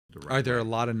the Are right there a way.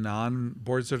 lot of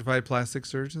non-board certified plastic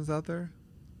surgeons out there?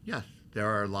 Yes, there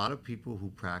are a lot of people who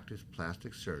practice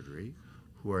plastic surgery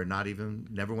who are not even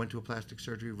never went to a plastic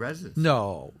surgery residency.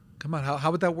 No. Come on,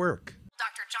 how would that work?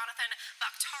 Dr. Jonathan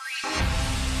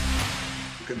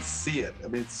Baktari. You can see it. I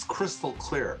mean, it's crystal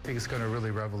clear. I think it's going to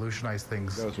really revolutionize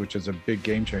things. Which is a big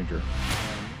game changer.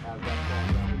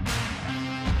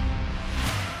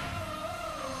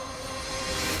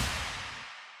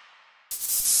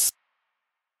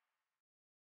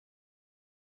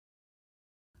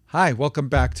 Hi, welcome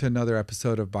back to another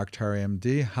episode of Baktari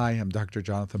MD. Hi, I'm Dr.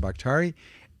 Jonathan Baktari,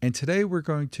 and today we're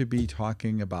going to be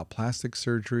talking about plastic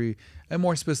surgery and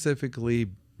more specifically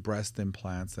breast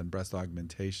implants and breast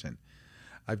augmentation.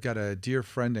 I've got a dear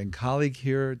friend and colleague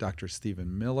here, Dr.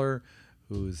 Stephen Miller,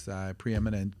 who's a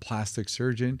preeminent plastic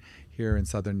surgeon here in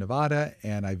Southern Nevada,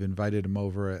 and I've invited him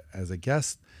over as a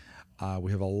guest.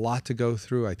 We have a lot to go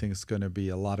through. I think it's going to be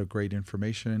a lot of great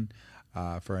information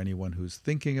for anyone who's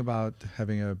thinking about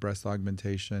having a breast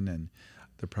augmentation and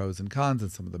the pros and cons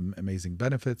and some of the amazing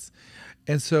benefits.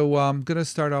 And so I'm going to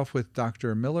start off with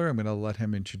Dr. Miller. I'm going to let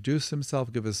him introduce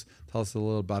himself, tell us a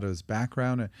little about his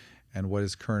background and what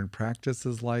his current practice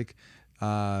is like.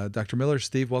 Dr. Miller,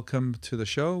 Steve, welcome to the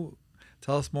show.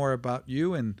 Tell us more about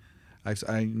you, and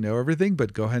I know everything,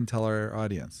 but go ahead and tell our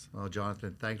audience. Well,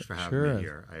 Jonathan, thanks for having me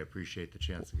here. I appreciate the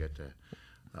chance to get to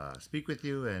speak with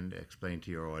you and explain to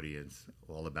your audience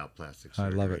all about plastic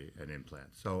surgery I love it. and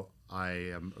implants. So I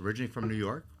am originally from New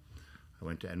York. I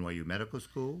went to NYU Medical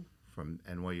School. From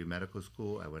NYU Medical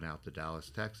School, I went out to Dallas,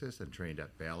 Texas, and trained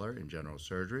at Baylor in general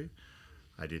surgery.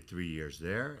 I did 3 years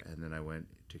there, and then I went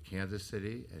to Kansas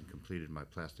City and completed my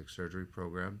plastic surgery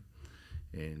program.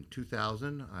 In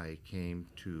 2000, I came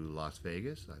to Las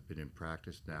Vegas. I've been in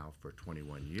practice now for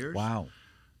 21 years. Wow.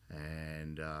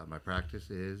 And my practice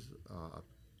is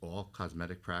all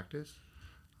cosmetic practice,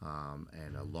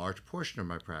 and a large portion of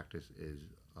my practice is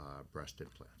breast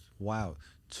implants. Wow.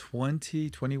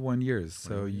 21 years.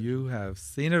 So you have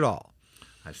seen it all.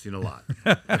 I've seen a lot.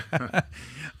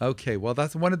 Okay, well,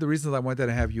 that's one of the reasons I wanted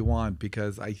to have you on,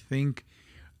 because I think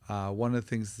one of the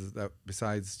things is that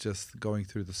besides just going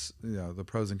through the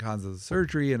pros and cons of the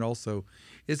surgery, and also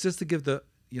it's just to give the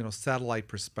satellite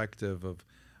perspective of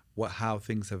how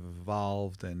things have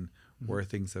evolved and where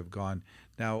things have gone.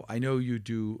 Now, I know you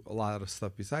do a lot of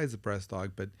stuff besides the breast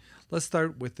aug, but let's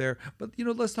start with there. But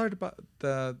let's start about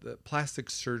the plastic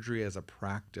surgery as a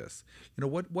practice.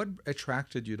 What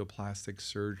attracted you to plastic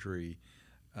surgery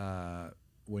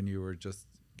when you were just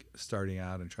starting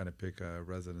out and trying to pick a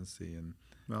residency? And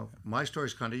Well, my story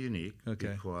is kind of unique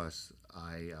Okay. because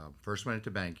I first went into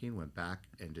banking, went back,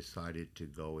 and decided to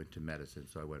go into medicine.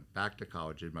 So I went back to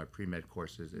college, did my pre-med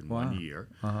courses in Wow. 1 year.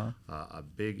 A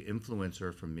big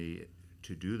influencer for me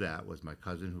to do that was my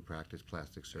cousin who practiced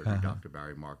plastic surgery, Dr.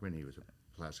 Barry Markman. He was a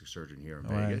plastic surgeon here in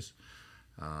Right. Vegas.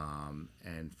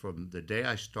 And from the day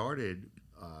I started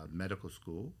medical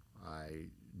school, I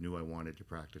knew I wanted to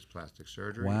practice plastic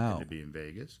surgery Wow. and to be in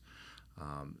Vegas.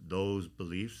 Those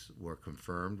beliefs were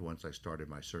confirmed once I started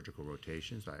my surgical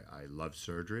rotations. I love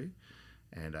surgery,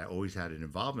 and I always had an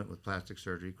involvement with plastic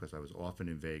surgery because I was often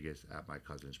in Vegas at my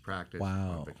cousin's practice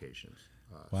Wow. on vacations.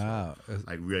 Wow. So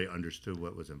I really understood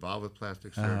what was involved with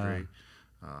plastic surgery,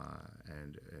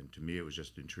 and to me it was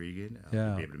just intriguing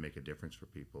Yeah. to be able to make a difference for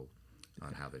people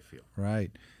on how they feel.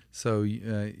 Right. So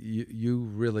you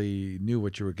really knew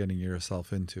what you were getting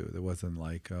yourself into. It wasn't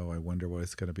like, oh, I wonder what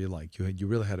it's going to be like. You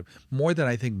really had more than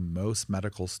I think most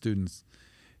medical students.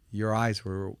 Your eyes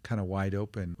were kind of wide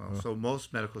open. Well, so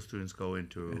most medical students go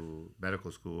into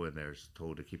medical school and they're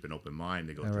told to keep an open mind.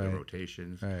 They go through Right. the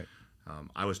rotations. Right.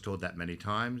 I was told that many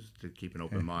times to keep an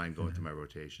open mind going through my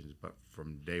rotations, but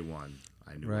from day one,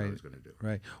 I knew what I Right. was going to do.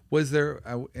 Right. Was there,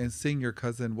 and seeing your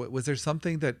cousin, was there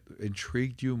something that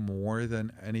intrigued you more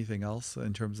than anything else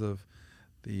in terms of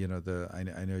I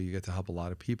know you get to help a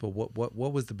lot of people. What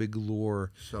was the big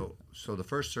lure? So the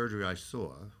first surgery I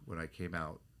saw when I came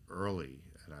out early,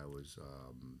 and I was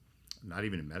not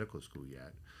even in medical school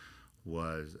yet,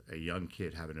 was a young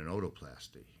kid having an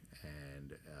otoplasty,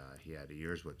 and he had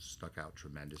ears which stuck out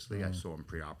tremendously. I saw him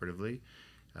preoperatively.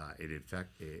 It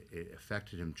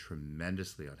affected him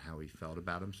tremendously on how he felt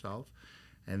about himself.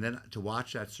 And then to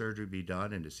watch that surgery be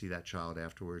done and to see that child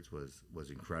afterwards was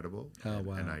incredible. Oh,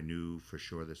 wow. And I knew for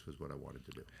sure this was what I wanted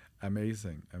to do.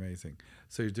 Amazing.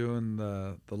 So you're doing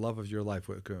the love of your life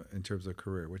in terms of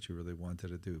career, what you really wanted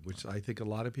to do, which I think a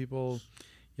lot of people,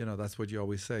 that's what you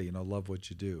always say, love what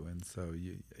you do. And so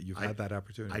you've had that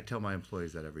opportunity. I tell my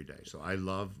employees that every day. So I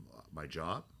love my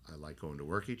job. I like going to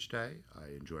work each day. I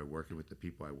enjoy working with the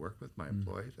people I work with, my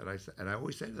employees. And I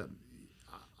always say to them,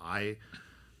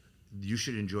 you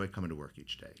should enjoy coming to work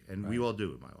each day, and we all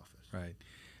do in my office. Right.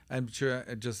 I'm sure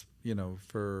just,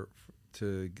 for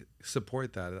to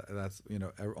support that, that's,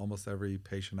 almost every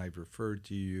patient I've referred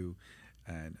to you,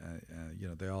 and,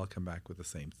 they all come back with the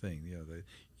same thing.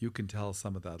 You can tell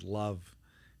some of that love,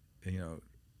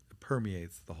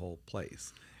 permeates the whole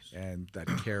place, and that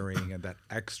caring and that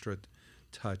extra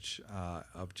touch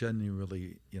of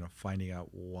genuinely, finding out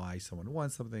why someone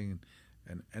wants something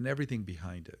and everything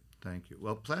behind it. Thank you.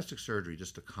 Well, plastic surgery,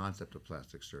 just the concept of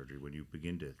plastic surgery, when you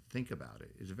begin to think about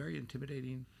it, is a very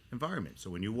intimidating environment. So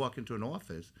when you walk into an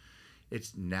office,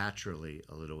 it's naturally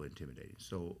a little intimidating.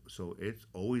 So it's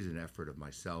always an effort of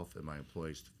myself and my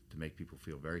employees to make people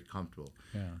feel very comfortable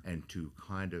and to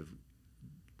kind of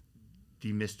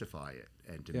demystify it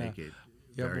and to make it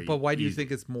very but why do you easy.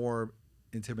 think it's more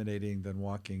intimidating than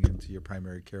walking into your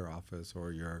primary care office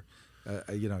or your,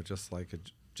 just like a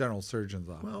general surgeon's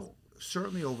office? Well,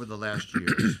 certainly over the last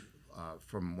years,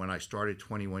 from when I started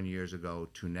 21 years ago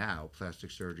to now,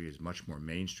 plastic surgery is much more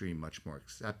mainstream, much more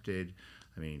accepted.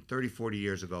 I mean, 30, 40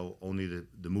 years ago, only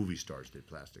the movie stars did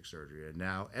plastic surgery, and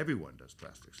now everyone does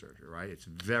plastic surgery, right? It's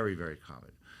very, very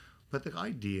common. But the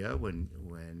idea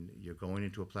when you're going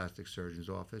into a plastic surgeon's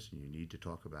office and you need to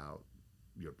talk about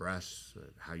your breasts,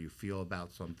 how you feel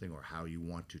about something, or how you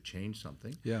want to change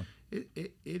something,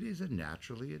 it is a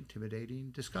naturally intimidating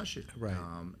discussion, right?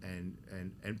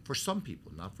 And for some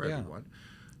people, not for everyone.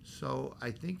 So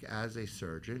I think as a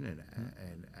surgeon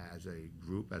and as a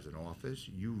group, as an office,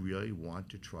 you really want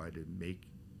to try to make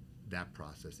that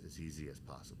process as easy as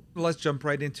possible. Let's jump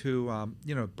right into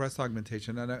breast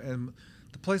augmentation, and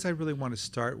the place I really want to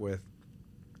start with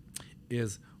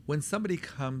is when somebody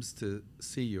comes to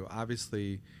see you.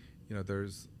 Obviously,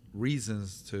 there's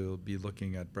reasons to be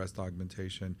looking at breast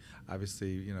augmentation.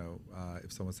 Obviously,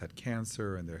 if someone's had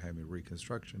cancer and they're having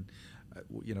reconstruction,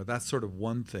 that's sort of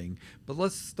one thing. But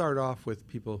let's start off with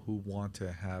people who want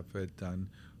to have it done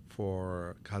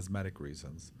for cosmetic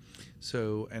reasons.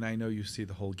 So, and I know you see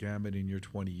the whole gamut in your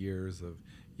 20 years of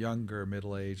younger,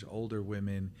 middle-aged, older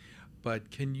women, but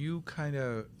can you kind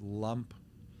of lump,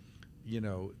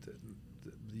 the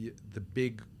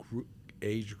big group,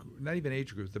 not even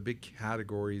age groups, the big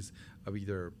categories of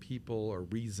either people or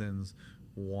reasons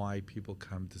why people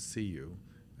come to see you?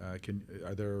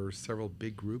 Are there several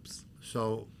big groups?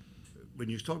 So when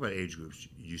you talk about age groups,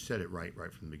 you said it right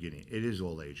from the beginning. It is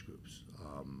all age groups.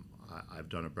 I've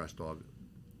done a breast aug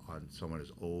on someone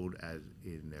as old as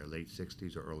in their late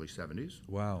 60s or early 70s.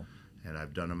 Wow. And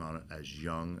I've done them on as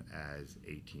young as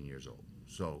 18 years old.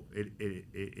 So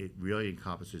it really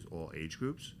encompasses all age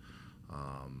groups.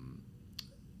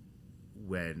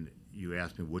 When you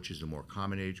ask me which is the more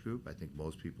common age group, I think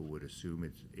most people would assume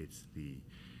it's the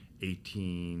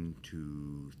 18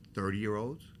 to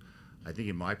 30-year-olds. I think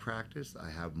in my practice, I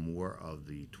have more of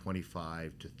the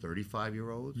 25 to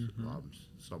 35-year-olds,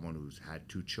 someone who's had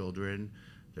 2 children,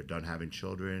 they're done having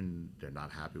children, they're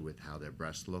not happy with how their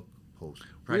breasts look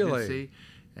post-pregnancy,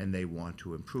 and they want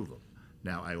to improve them.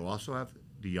 Now, I also have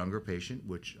the younger patient,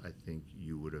 which I think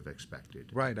you would have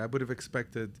expected. Right. I would have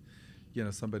expected,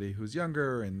 somebody who's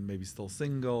younger and maybe still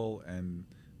single,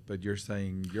 but you're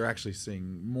saying you're actually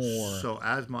seeing more. So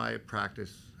as my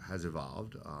practice has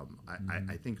evolved,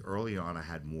 I think early on I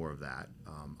had more of that,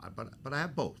 but I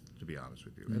have both, to be honest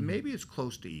with you. And maybe it's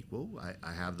close to equal.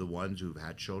 I have the ones who've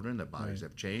had children, their bodies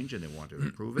have changed, and they want to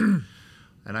improve it.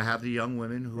 And I have the young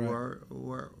women who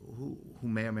who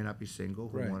may or may not be single,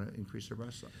 who want to increase their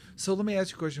breast size. So let me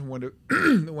ask you a question: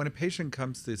 when a patient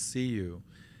comes to see you,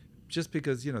 just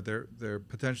because they're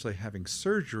potentially having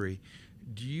surgery,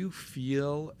 do you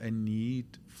feel a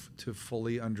need to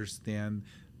fully understand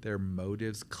their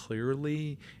motives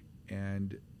clearly?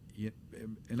 And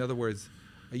in other words,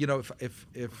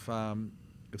 if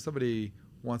somebody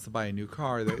wants to buy a new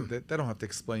car, they don't have to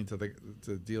explain to the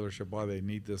dealership why they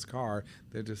need this car.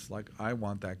 They're just like, I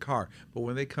want that car. But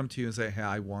when they come to you and say, hey,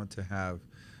 I want to have,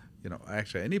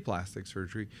 actually any plastic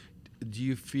surgery, do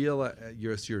you feel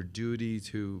it's your duty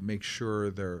to make sure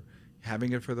they're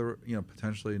having it for the,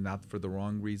 potentially not for the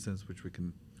wrong reasons, which we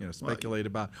can, speculate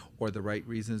about, or the right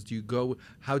reasons?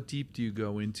 How deep do you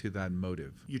go into that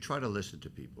motive? You try to listen to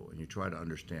people and you try to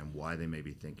understand why they may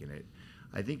be thinking it.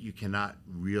 I think you cannot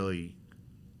really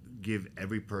give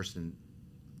every person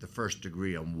the first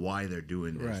degree on why they're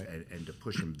doing this, and to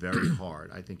push them very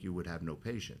hard. I think you would have no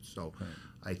patience. So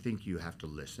I think you have to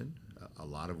listen. A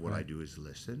lot of what I do is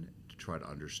listen to try to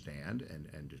understand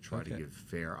and to try to give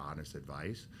fair, honest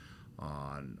advice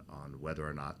on whether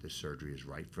or not this surgery is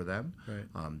right for them.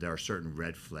 There are certain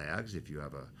red flags. If you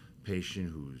have a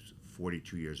patient who's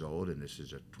 42 years old and this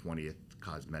is a 20th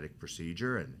cosmetic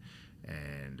procedure,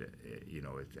 and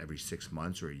it's every 6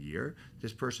 months or a year,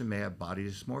 this person may have body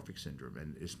dysmorphic syndrome,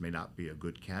 and this may not be a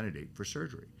good candidate for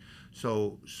surgery.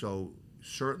 So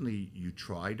certainly you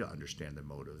try to understand the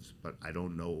motives, but I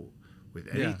don't know with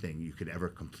anything you could ever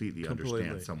completely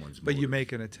understand someone's motives. But you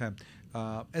make an attempt.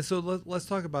 And so let's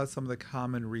talk about some of the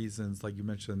common reasons. Like you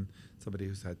mentioned, somebody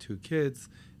who's had 2 kids.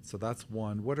 So that's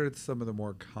one. What are some of the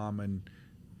more common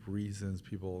reasons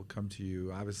people come to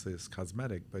you? Obviously, it's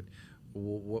cosmetic, but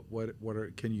what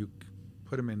are, can you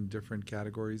put them in different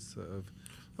categories of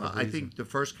Well, I think the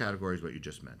first category is what you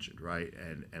just mentioned, right?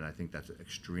 And I think that's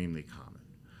extremely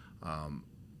common.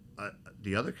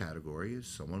 The other category is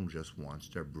someone just wants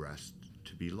their breast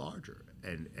to be larger,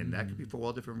 and that could be for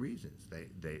all different reasons.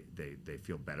 They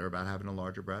feel better about having a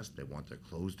larger breast. They want their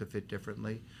clothes to fit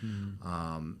differently,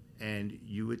 and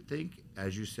you would think,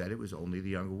 as you said, it was only the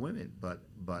younger women, but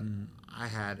I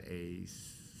had a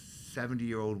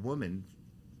 70-year-old woman,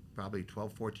 probably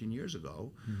 12, 14 years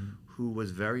ago, who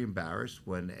was very embarrassed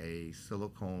when a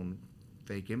silicone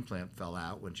fake implant fell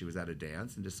out when she was at a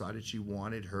dance, and decided she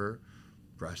wanted her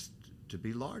breast to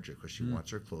be larger because she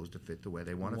wants her clothes to fit the way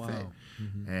they want to fit.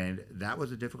 And that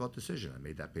was a difficult decision. I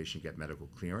made that patient get medical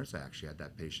clearance. I actually had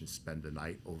that patient spend the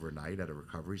night overnight at a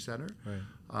recovery center.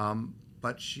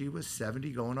 But she was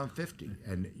 70 going on 50,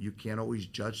 and you can't always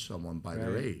judge someone by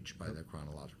their age, by their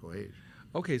chronological age.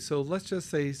 Okay, so let's just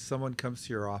say someone comes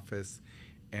to your office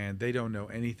and they don't know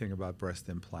anything about breast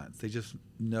implants. They just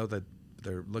know that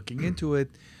they're looking into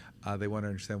it. They want to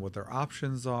understand what their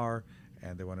options are,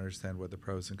 and they want to understand what the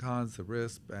pros and cons, the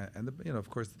risk, and the, of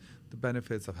course, the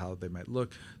benefits of how they might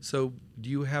look. So do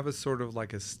you have a sort of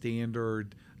like a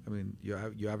standard, I mean, you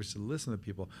obviously listen to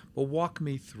people, but walk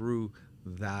me through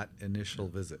that initial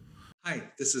visit. Hi,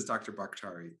 this is Dr.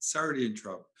 Baktari. Sorry to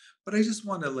interrupt, but I just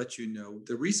want to let you know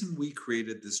the reason we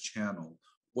created this channel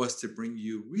was to bring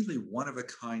you really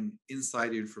one-of-a-kind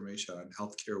inside information on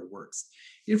healthcare works,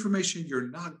 information you're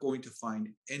not going to find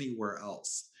anywhere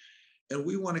else. And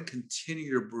we want to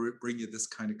continue to bring you this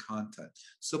kind of content.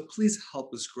 So please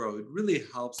help us grow. It really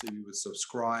helps if you would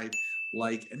subscribe,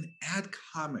 like, and add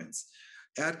comments.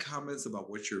 Add comments about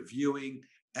what you're viewing,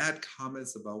 add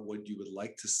comments about what you would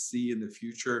like to see in the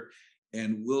future,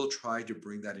 and we'll try to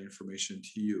bring that information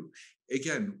to you.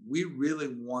 Again, we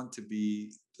really want to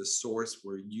be the source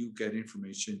where you get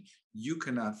information you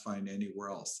cannot find anywhere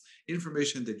else.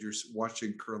 Information that you're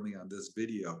watching currently on this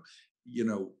video,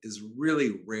 is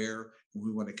really rare, and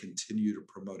we want to continue to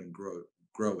promote and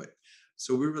grow it.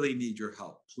 So we really need your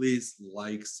help. Please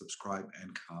like, subscribe,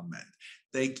 and comment.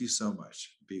 Thank you so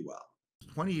much. Be well.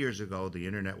 20 years ago, the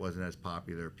internet wasn't as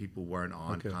popular. People weren't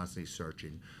on constantly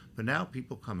searching. But now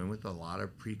people come in with a lot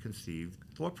of preconceived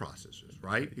thought processes,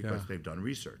 right? Because they've done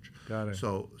research. Got it.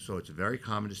 So it's very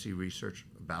common to see research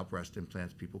about breast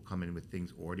implants. People come in with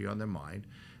things already on their mind,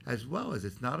 as well as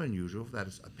it's not unusual that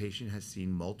a patient has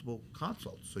seen multiple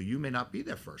consults. So you may not be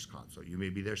their first consult. You may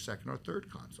be their second or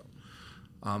third consult.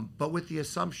 But with the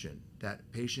assumption that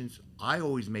I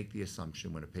always make the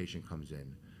assumption when a patient comes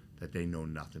in that they know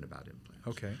nothing about implants.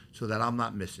 Okay. So that I'm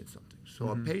not missing something. So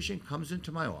a patient comes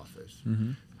into my office,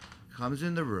 comes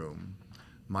in the room,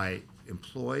 my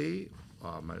employee,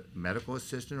 my medical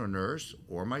assistant or nurse,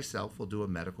 or myself will do a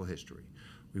medical history.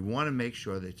 We want to make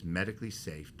sure that it's medically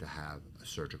safe to have a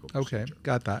surgical procedure. Okay,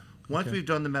 got that. Once we've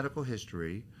done the medical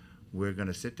history, we're going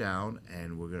to sit down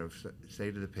and we're going to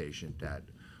say to the patient that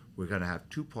we're going to have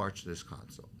 2 parts to this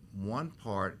consult. One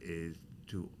part is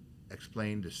to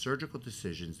explain the surgical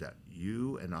decisions that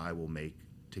you and I will make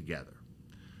together.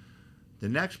 The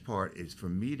next part is for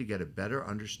me to get a better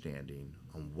understanding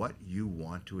on what you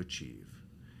want to achieve,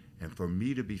 and for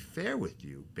me to be fair with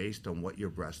you based on what your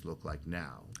breasts look like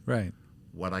now, Right.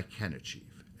 what I can achieve.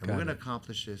 And we're going to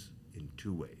accomplish this in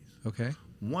 2 ways. Okay.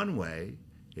 One way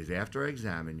is after I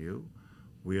examine you,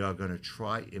 we are going to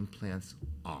try implants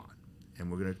on. And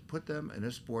we're going to put them in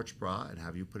a sports bra and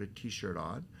have you put a t-shirt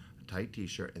on, a tight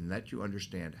t-shirt, and let you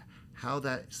understand how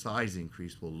that size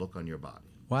increase will look on your body.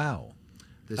 Wow.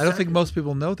 The I don't think second- most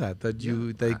people know that they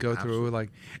go through absolutely.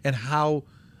 and how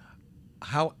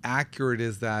accurate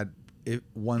is that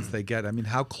once they get? I mean,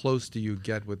 how close do you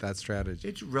get with that strategy?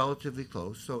 It's relatively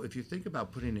close. So if you think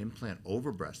about putting an implant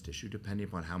over breast tissue, depending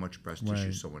upon how much breast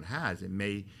tissue someone has,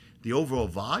 the overall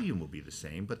volume will be the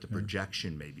same, but the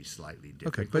projection may be slightly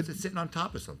different because it's sitting on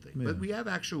top of something. But we have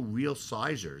actual real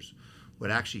sizers would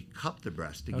actually cup the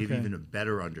breast to give even a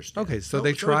better understanding. Okay, so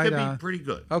they tried it could on. be pretty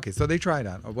good. Okay, so they tried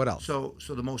on. What else? So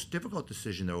the most difficult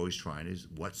decision they're always trying is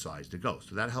what size to go.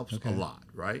 So that helps a lot,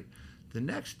 right? The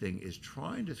next thing is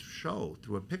trying to show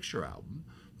through a picture album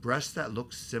breasts that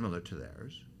look similar to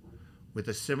theirs with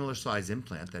a similar size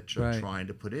implant that you're Right. trying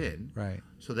to put in, Right.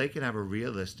 so they can have a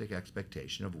realistic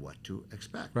expectation of what to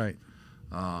expect. Right.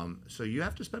 So you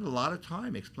have to spend a lot of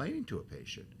time explaining to a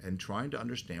patient and trying to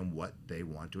understand what they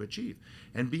want to achieve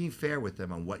and being fair with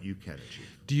them on what you can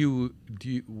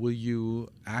achieve. Will you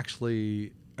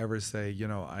actually ever say,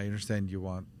 I understand you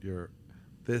want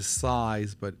this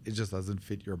size, but it just doesn't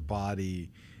fit your body,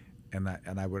 and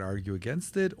I would argue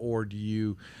against it? Or do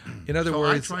you, in other So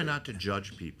words, I try not to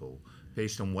judge people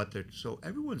based on what they're. So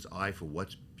everyone's eye for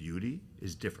what's beauty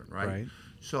is different, right? Right.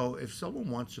 So if someone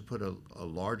wants to put a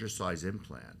larger size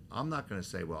implant, I'm not going to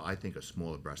say, well, I think a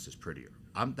smaller breast is prettier.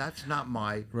 That's not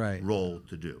my Right. role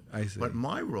to do. I see. But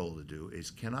my role to do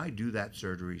is, can I do that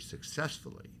surgery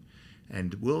successfully,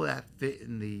 and will that fit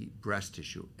in the breast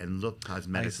tissue and look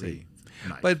cosmetically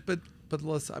nice? But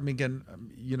let's, again,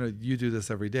 you do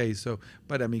this every day. So,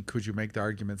 but could you make the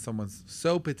argument someone's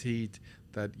so petite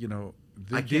that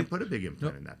I can't put a big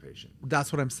implant in that patient.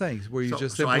 That's what I'm saying. Where you So,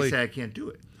 just so simply I say I can't do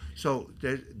it. So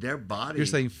their body. you're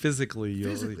saying physically,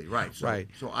 right? So, right.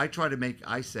 So I try to make.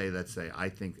 I say, let's say, I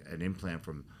think an implant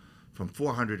from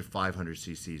 400 to 500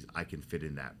 cc's, I can fit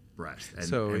in that breast, and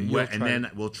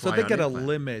then we'll try. So they on get a implant.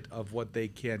 limit of what they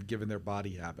can, given their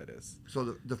body habit is.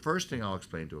 So the first thing I'll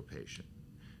explain to a patient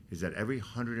is that every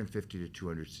 150 to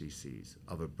 200 cc's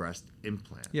of a breast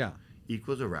implant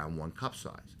equals around 1 cup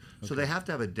size. So they have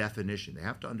to have a definition. They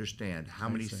have to understand how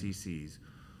many cc's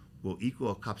will equal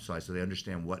a cup size, so they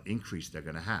understand what increase they're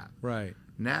going to have. Right.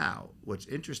 Now, what's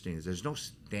interesting is there's no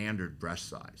standard breast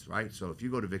size, right? So if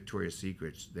you go to Victoria's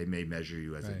Secrets, they may measure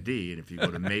you as a D, and if you go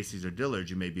to Macy's or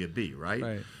Dillard's, you may be a B, right?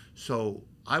 Right. So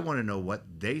I want to know what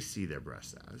they see their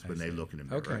breasts as when they look in the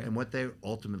mirror, Okay. and what they're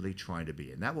ultimately trying to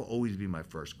be. And that will always be my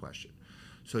first question.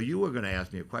 So you were going to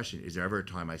ask me a question, is there ever a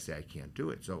time I say I can't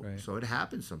do it? So so it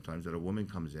happens sometimes that a woman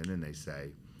comes in and they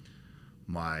say,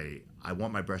 I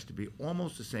want my breast to be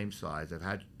almost the same size. I've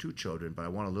had 2 children, but I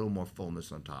want a little more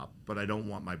fullness on top, but I don't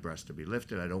want my breast to be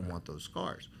lifted. I don't want those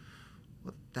scars.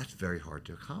 Well, that's very hard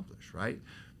to accomplish, right?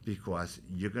 Because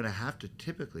you're going to have to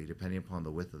typically, depending upon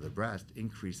the width of the breast,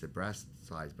 increase the breast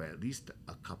size by at least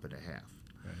a cup and a half.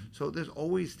 Right. So there's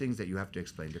always things that you have to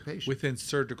explain to patients. Within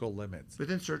surgical limits.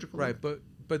 Within surgical right, limits.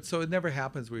 But so it never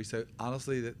happens where you say,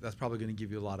 honestly, that's probably going to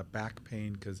give you a lot of back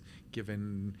pain because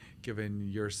given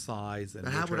your size and.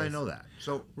 But how would I know that?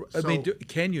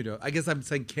 Can you know? I guess I'm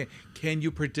saying, can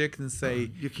you predict and say?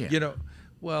 You can't.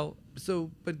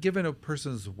 But given a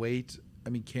person's weight,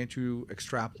 can't you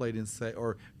extrapolate and say,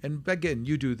 and again,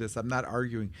 you do this. I'm not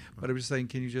arguing, but I'm just saying,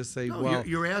 can you just say, no,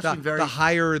 you're asking the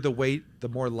higher the weight, the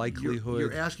more likelihood.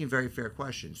 You're asking very fair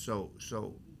questions.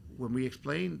 So when we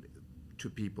explain to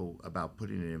people about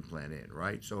putting an implant in,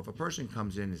 right? So if a person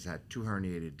comes in, has had 2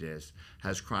 herniated discs,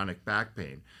 has chronic back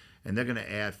pain, and they're going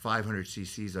to add 500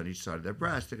 cc's on each side of their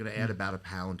breast, they're going to add about 1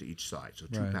 pound to each side, so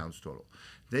 2 pounds total.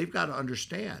 They've got to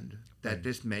understand that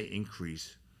this may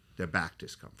increase their back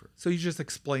discomfort. So you just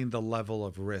explain the level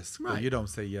of risk, right. But you don't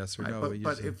say yes or no.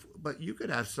 But you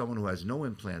could have someone who has no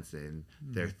implants in,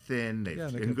 they're thin, they're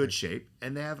in good shape,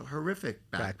 and they have horrific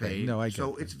back pain. No, I get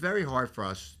so that. it's very hard for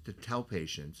us to tell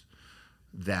patients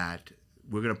that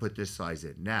we're going to put this size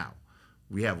in. Now,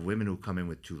 we have women who come in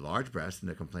with 2 large breasts and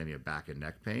they're complaining of back and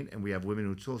neck pain, and we have women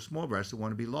who have so small breasts who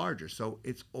want to be larger. So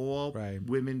it's all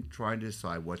women trying to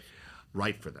decide what's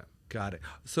right for them. Got it.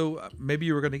 So maybe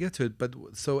you were going to get to it, but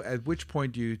so at which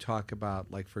point do you talk about,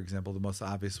 like, for example, the most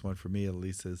obvious one for me at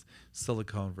least is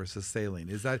silicone versus saline?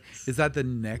 Is that the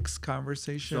next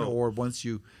conversation, or once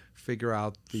you figure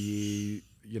out the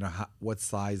what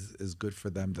size is good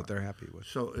for them that they're happy with?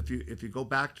 So if you go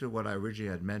back to what I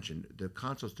originally had mentioned, the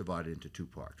consult's divided into 2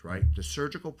 parts, right? The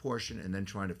surgical portion, and then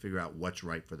trying to figure out what's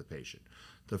right for the patient.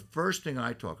 The first thing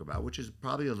I talk about, which is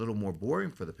probably a little more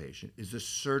boring for the patient, is the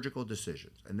surgical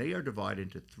decisions. And they are divided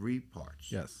into 3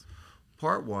 parts. Yes.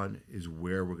 Part 1 is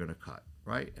where we're going to cut,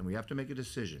 right? And we have to make a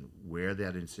decision where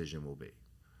that incision will be.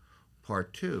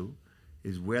 Part 2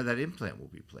 is where that implant will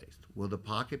be placed. Will the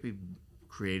pocket be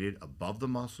created above the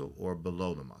muscle or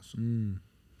below the muscle?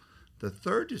 The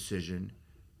third decision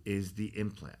is the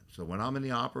implant. So when I'm in the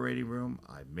operating room,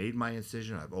 I've made my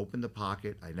incision, I've opened the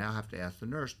pocket, I now have to ask the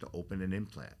nurse to open an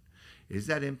implant. Is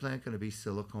that implant going to be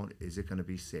silicone? Is it going to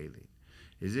be saline?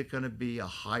 Is it going to be a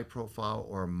high profile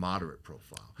or a moderate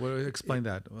profile? Well, explain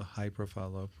that. High profile,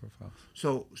 low profile.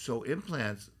 So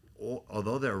implants,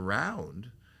 although they're round,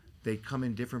 they come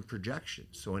in different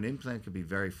projections. So an implant can be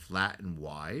very flat and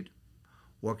wide,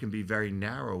 or it can be very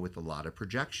narrow with a lot of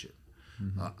projection.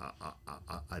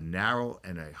 A narrow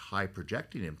and a high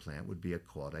projecting implant would be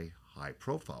called a high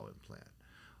profile implant.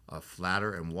 A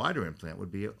flatter and wider implant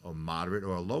would be a moderate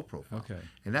or a low profile. Okay.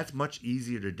 And that's much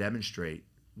easier to demonstrate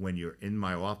when you're in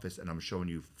my office and I'm showing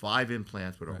you 5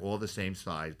 implants that are all the same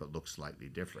size but look slightly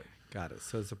different. Got it.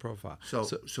 So it's a profile.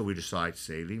 So we decide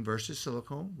saline versus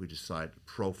silicone, we decide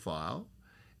profile,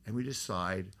 and we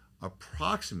decide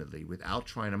approximately, without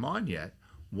trying them on yet,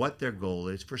 what their goal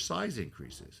is for size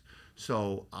increases.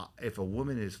 So if a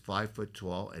woman is 5 foot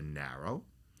tall and narrow,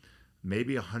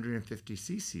 maybe 150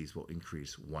 cc's will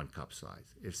increase 1 cup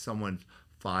size. If someone's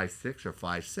 5'6" or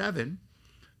 5'7",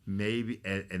 maybe,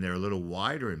 and they're a little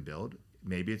wider in build,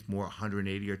 maybe it's more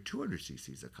 180 or 200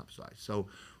 cc's a cup size. So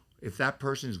if that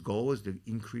person's goal is to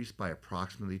increase by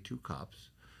approximately 2 cups,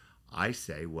 I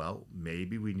say, well,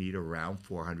 maybe we need around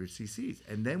 400 cc's.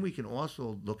 And then we can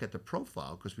also look at the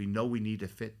profile because we know we need to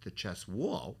fit the chest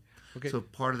wall. Okay. So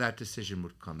part of that decision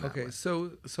would come that way. Okay,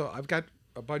 so I've got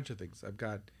a bunch of things. I've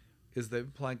got, is the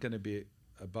implant going to be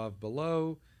above,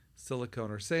 below,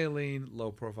 silicone or saline,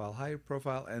 low profile, high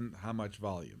profile, and how much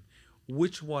volume?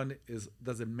 Which one is,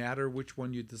 does it matter which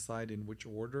one you decide in which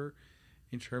order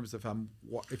in terms of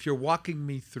if you're walking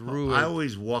me through I it?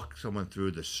 always walk someone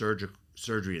through the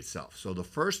surgery itself. So the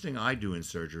first thing I do in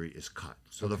surgery is cut.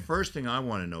 So the first thing I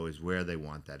want to know is where they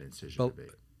want that incision to be.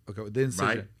 Okay, the incision.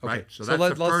 Right, Okay. right. So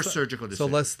that's the first surgical decision.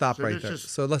 So let's stop So right there's there. just-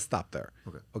 So let's stop there.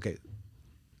 Okay. Okay.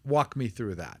 Walk me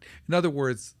through that. In other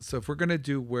words, so if we're going to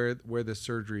do where the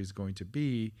surgery is going to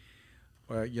be,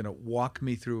 walk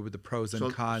me through with the pros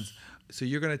and cons. So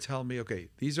you're going to tell me, okay,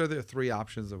 these are the 3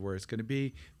 options of where it's going to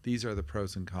be. These are the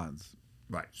pros and cons.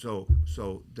 Right. So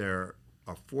there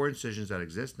are 4 incisions that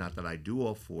exist. Not that I do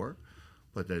all 4,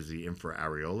 but there's the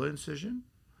infraareola incision.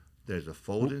 There's a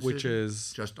fold incision, which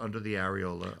is just under the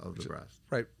areola of the breast,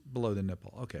 right below the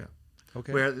nipple. Okay. Yeah.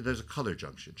 Okay. Where there's a color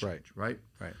junction change. Right.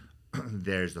 Right.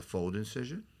 There's the fold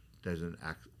incision. There's an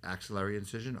axillary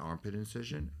incision, armpit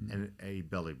incision, and a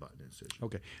belly button incision.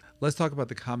 Okay, let's talk about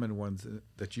the common ones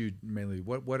that you mainly.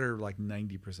 What are like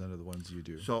 90% of the ones you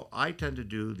do? So I tend to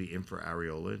do the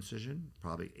infraareola incision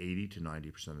probably 80 to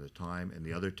 90% of the time, and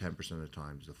the other 10% of the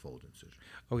time is the fold incision.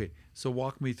 Okay, so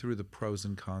walk me through the pros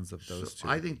and cons of those two.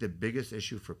 I think the biggest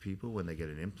issue for people when they get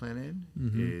an implant in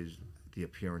is the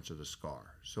appearance of the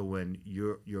scar. So when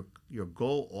your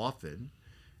goal often,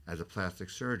 as a plastic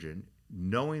surgeon,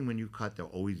 knowing when you cut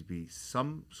there'll always be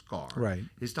some scar, right,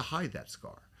 is to hide that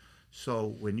scar.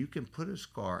 So when you can put a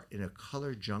scar in a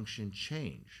color junction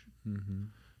change,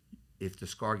 if the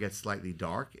scar gets slightly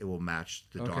dark, it will match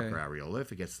the darker areola.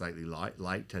 If it gets slightly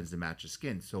light tends to match the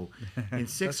skin. So in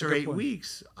 6 or 8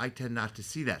 weeks, I tend not to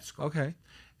see that scar. Okay.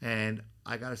 And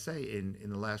I got to say, in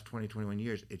the last 20, 21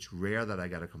 years, it's rare that I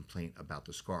got a complaint about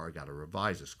the scar. I got to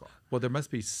revise a scar. Well, there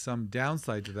must be some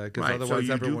downside to that because Right, otherwise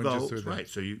so everyone just through that. Right,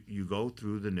 so you go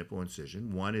through the nipple incision.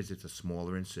 One is it's a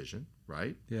smaller incision,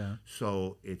 right? Yeah.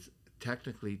 So it's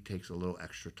technically takes a little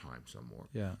extra time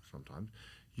sometimes.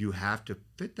 You have to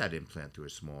fit that implant through a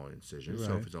smaller incision.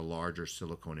 So Right. if it's a larger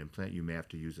silicone implant, you may have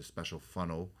to use a special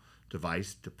funnel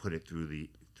device to put it through the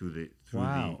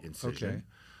incision. Okay.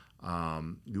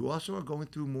 You also are going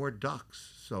through more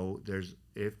ducts. So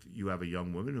if you have a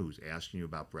young woman who's asking you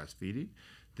about breastfeeding,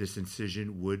 this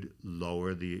incision would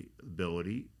lower the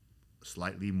ability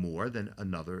slightly more than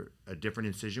a different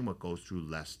incision, what goes through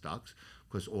less ducts,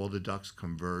 because all the ducts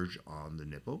converge on the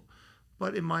nipple.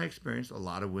 But in my experience, a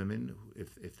lot of women,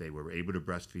 if they were able to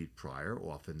breastfeed prior,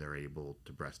 often they're able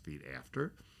to breastfeed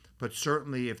after. But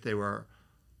certainly if they were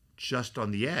just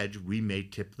on the edge, we may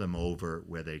tip them over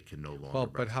where they can no longer Well,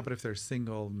 but breastfeed. how about if they're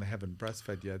single and they haven't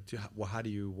breastfed yet? Well, how do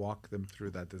you walk them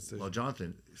through that decision? Well,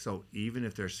 Jonathan, so even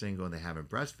if they're single and they haven't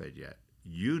breastfed yet,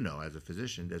 as a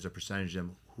physician, there's a percentage of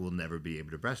them who will never be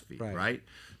able to breastfeed, right?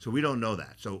 So we don't know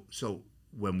that. So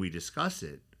when we discuss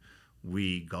it,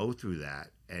 we go through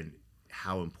that and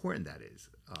how important that is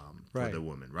for the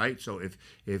woman, right? So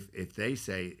if they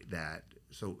say that,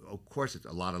 so of course it's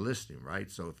a lot of listening,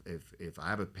 right? So if I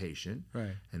have a patient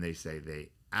and they say they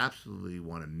absolutely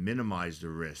want to minimize the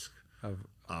risk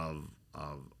of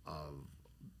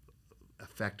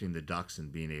affecting the ducts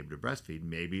and being able to breastfeed,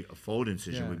 maybe a fold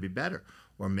incision would be better.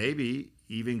 Or maybe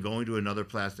even going to another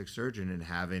plastic surgeon and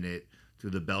having it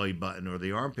through the belly button or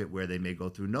the armpit where they may go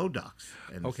through no ducts.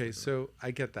 And okay, so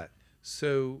I get that.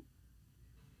 So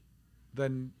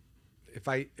then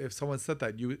if someone said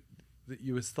that, you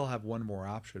would still have one more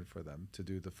option for them to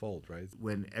do the fold, right?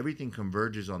 When everything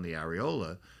converges on the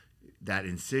areola, that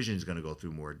incision is going to go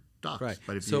through more ducts. Right.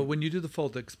 But when you do the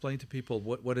fold, explain to people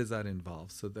what does that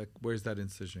involve? So where's that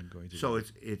incision going to? So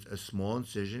it's a small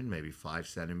incision, maybe 5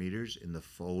 centimeters in the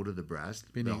fold of the breast.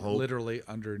 Meaning literally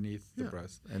underneath the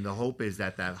breast. And the hope is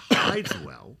that hides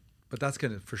well, But that's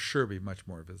going to for sure be much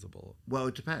more visible. Well,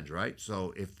 it depends, right?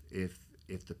 So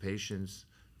if the patient's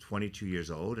 22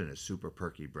 years old and a super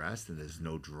perky breast and there's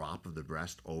no drop of the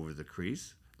breast over the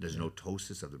crease, there's no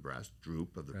ptosis of the breast,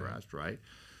 droop of the breast, right?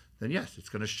 Then yes, it's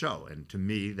going to show. And to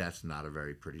me, that's not a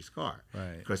very pretty scar,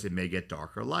 Right. because it may get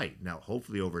dark or light. Now,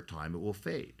 hopefully over time it will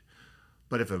fade.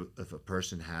 But if a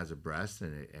person has a breast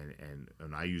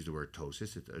and I use the word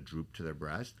ptosis, it's a droop to their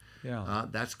breast,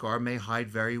 that scar may hide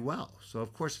very well. So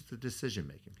of course it's a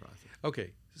decision-making process.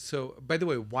 Okay. So, by the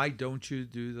way, why don't you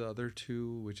do the other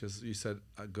two, which is, you said,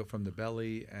 go from the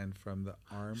belly and from the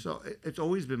arm? So it's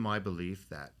always been my belief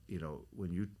that,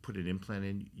 when you put an implant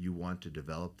in, you want to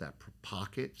develop that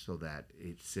pocket so that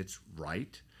it sits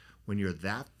right. When you're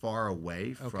that far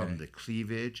away from the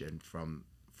cleavage and from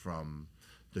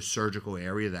the surgical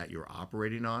area that you're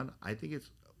operating on, I think it's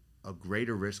a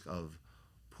greater risk of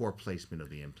poor placement of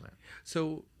the implant.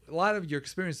 So a lot of your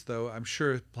experience, though, I'm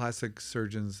sure plastic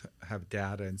surgeons have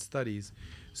data and studies.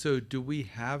 So do we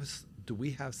have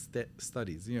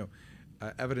studies,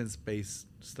 evidence-based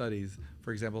studies?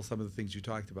 For example, some of the things you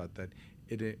talked about, that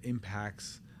it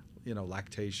impacts,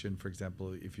 lactation, for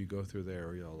example, if you go through the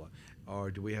areola,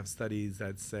 or do we have studies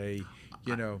that say,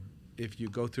 if you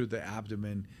go through the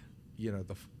abdomen,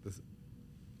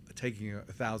 taking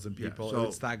 1,000 people,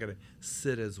 it's not going to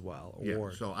sit as well.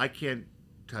 So I can't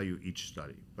tell you each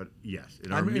study, but yes,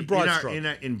 in broad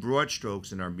strokes. In broad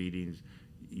strokes, in our meetings,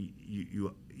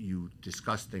 you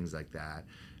discuss things like that.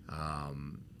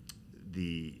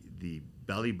 The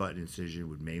belly button incision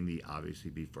would mainly obviously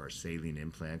be for a saline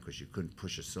implant, because you couldn't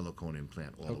push a silicone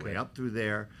implant all the way up through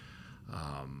there.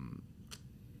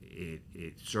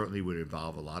 It certainly would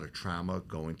involve a lot of trauma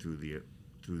going through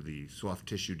the soft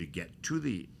tissue to get to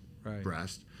the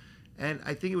breast. And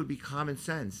I think it would be common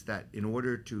sense that in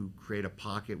order to create a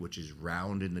pocket which is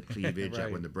round in the cleavage,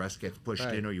 that when the breast gets pushed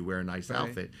in or you wear a nice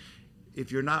outfit,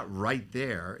 if you're not right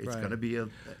there, it's going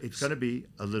to be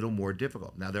a little more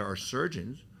difficult. Now, there are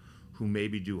surgeons who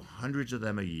maybe do hundreds of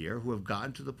them a year who have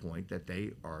gotten to the point that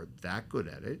they are that good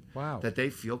at it, that they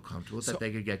feel comfortable that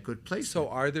they could get good placement. So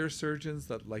are there surgeons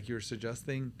that, like you're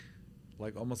suggesting,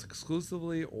 like almost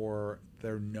exclusively, or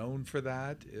they're known for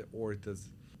that, or does...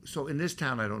 So in this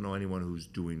town, I don't know anyone who's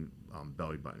doing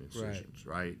belly button incisions,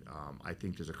 right? I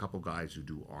think there's a couple guys who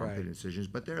do armpit incisions,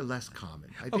 but they're less common.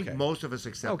 I think most of us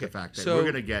accept the fact that we're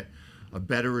going to get a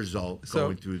better result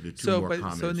going through the two more common So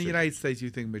in the incisions. United States, you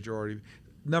think majority,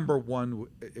 number one,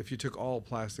 if you took all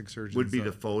plastic surgeons... would be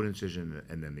the fold incision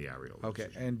and then the areola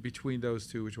incision. And between those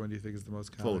two, which one do you think is the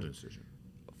most common? Fold incision.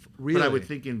 Really? But I would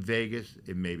think in Vegas,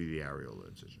 it may be the areola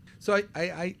incision. So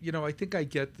I think I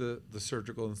get the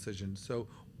surgical incision. So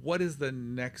what is the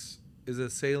next? Is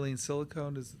it saline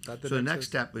silicone? Is that the next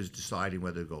step is deciding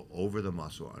whether to go over the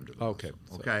muscle or under the muscle.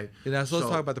 Okay. So let's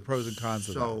talk about the pros and cons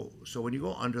of that. So when you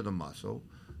go under the muscle,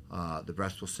 the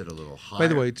breast will sit a little higher. By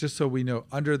the way, just so we know,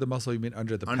 under the muscle, you mean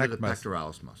under the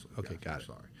pectoralis muscle. Okay, got it.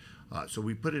 Sorry. So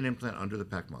we put an implant under the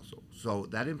pec muscle. So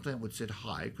that implant would sit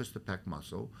high because the pec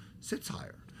muscle sits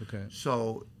higher. Okay.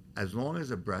 So as long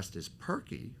as a breast is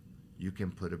perky, you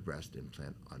can put a breast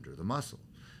implant under the muscle.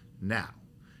 Now,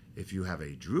 if you have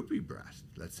a droopy breast,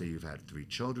 let's say you've had 3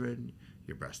 children,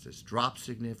 your breast has dropped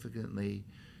significantly,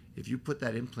 if you put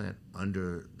that implant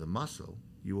under the muscle,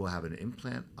 you will have an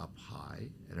implant up high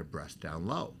and a breast down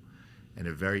low, and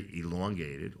a very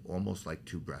elongated, almost like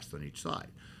 2 breasts on each side.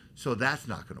 So that's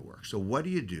not going to work. So what do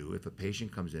you do if a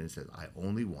patient comes in and says, I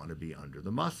only want to be under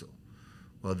the muscle?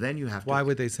 Well, then you have to... Why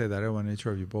would they say that? I don't want to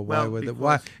interrupt you, but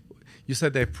why? You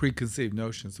said they have preconceived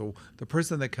notions. So the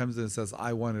person that comes in and says,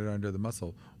 I want it under the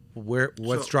muscle,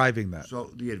 what's driving that?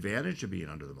 So the advantage of being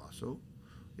under the muscle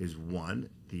is, one,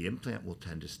 the implant will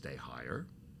tend to stay higher,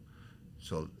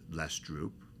 so less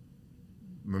droop.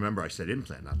 Remember, I said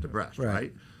implant, not the breast,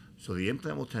 right? So the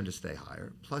implant will tend to stay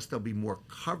higher. Plus, there'll be more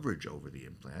coverage over the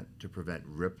implant to prevent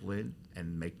rippling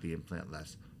and make the implant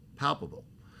less palpable.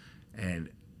 And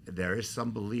there is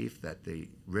some belief that the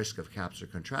risk of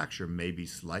capsular contracture may be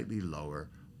slightly lower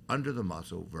under the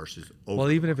muscle versus over.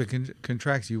 Well, even if it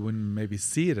contracts, you wouldn't maybe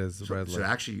see it as red light. So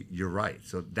actually, you're right.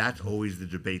 So that's always the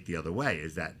debate the other way,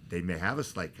 is that they may have a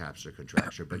slight capsular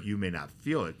contracture, but you may not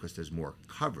feel it because there's more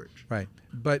coverage. Right.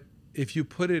 But if you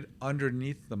put it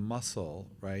underneath the muscle,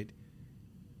 right,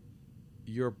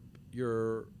 you're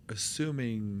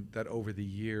assuming that over the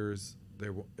years,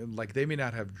 they may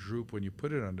not have droop when you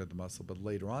put it under the muscle, but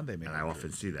later on they may. And I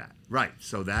often see that. Right.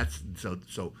 So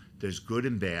so there's good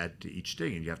and bad to each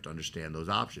thing, and you have to understand those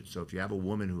options. So if you have a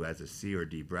woman who has a C or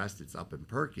D breast, it's up and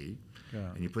perky,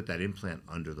 and you put that implant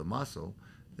under the muscle,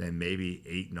 then maybe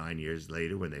 8, 9 years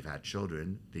later when they've had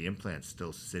children, the implant's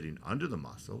still sitting under the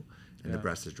muscle and the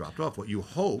breast has dropped off. What you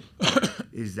hope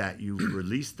is that you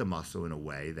release the muscle in a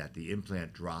way that the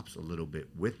implant drops a little bit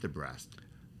with the breast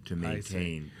to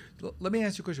maintain. Let me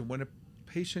ask you a question. When a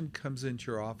patient comes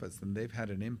into your office and they've had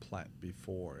an implant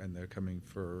before and they're coming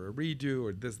for a redo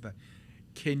or this, that,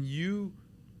 can you,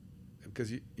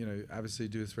 because you know, obviously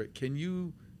do this right, can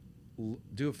you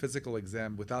do a physical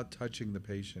exam without touching the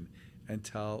patient and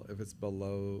tell if it's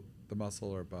below the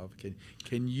muscle or above?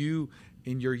 Can you,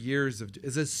 in your years of,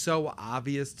 is this so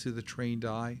obvious to the trained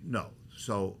eye? No.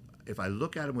 So if I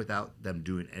look at them without them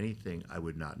doing anything, I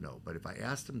would not know. But if I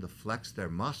ask them to flex their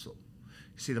muscle,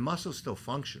 see, the muscle's still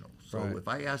functional. So if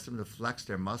I ask them to flex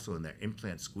their muscle and their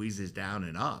implant squeezes down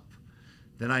and up,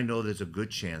 then I know there's a good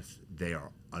chance they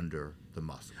are under the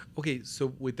muscle. Okay,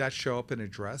 so would that show up in a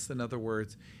dress? In other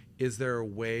words, is there a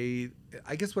way,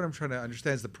 I guess what I'm trying to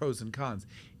understand is the pros and cons.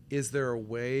 Is there a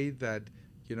way that,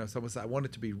 you know, someone says, I want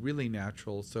it to be really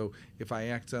natural, so if I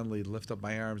accidentally lift up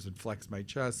my arms and flex my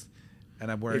chest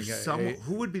and I'm wearing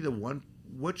who would be the one,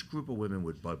 which group of women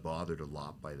would be bothered a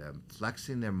lot by them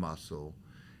flexing their muscle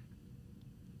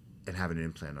and having an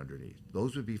implant underneath?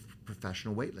 Those would be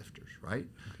professional weightlifters, right?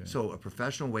 Okay. So a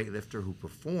professional weightlifter who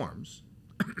performs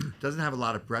doesn't have a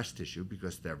lot of breast tissue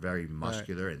because they're very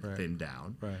muscular and thinned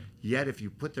down. Right. Yet if you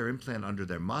put their implant under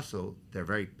their muscle, they're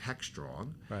very pec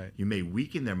strong. Right. You may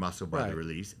weaken their muscle by the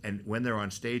release, and when they're on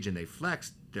stage and they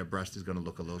flex, their breast is going to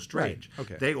look a little strange. Right.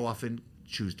 Okay. They often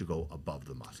choose to go above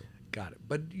the muscle. Got it.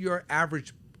 But your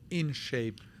average in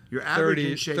shape, your average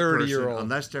in shape 30-year-old, person,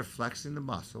 unless they're flexing the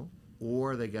muscle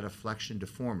or they get a flexion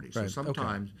deformity. So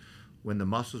sometimes when the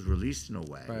muscle's released in a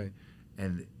way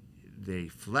and they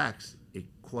flex, it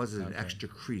causes an extra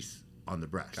crease on the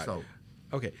breast.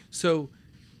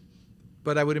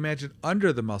 But I would imagine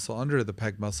under the muscle, under the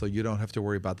pec muscle, you don't have to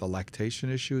worry about the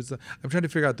lactation issues. I'm trying to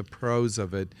figure out the pros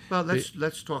of it. Well,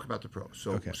 let's talk about the pros.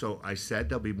 So I said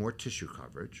there'll be more tissue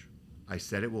coverage. I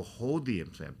said it will hold the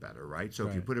implant better, right? So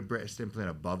if you put a breast implant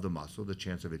above the muscle, the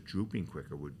chance of it drooping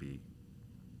quicker would be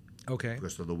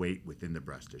because of the weight within the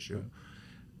breast tissue. Right.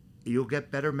 You'll get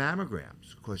better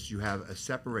mammograms because you have a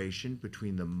separation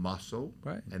between the muscle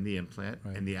and the implant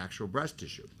and the actual breast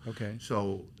tissue. Okay.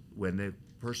 So when the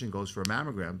person goes for a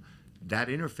mammogram, that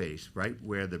interface, right,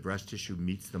 where the breast tissue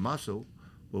meets the muscle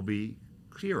will be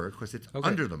clearer because it's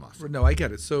under the muscle. No, I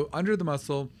get it. So under the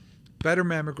muscle, better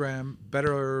mammogram,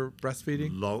 better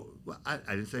breastfeeding? Well, I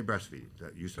didn't say breastfeeding.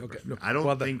 You said breastfeeding. No.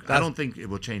 I don't think it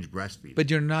will change breastfeeding. But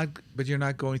you're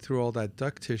not going through all that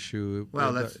duct tissue.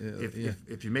 Well,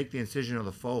 if you make the incision of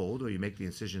the fold or you make the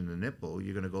incision in the nipple,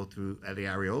 you're going to go through the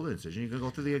areola incision. You're going to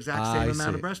go through the exact same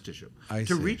amount of breast tissue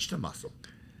to reach the muscle.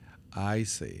 I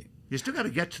see. You still got to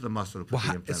get to the muscle to put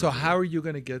the implant. So how are you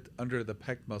going to get under the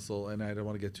pec muscle? And I don't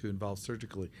want to get too involved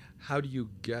surgically. How do you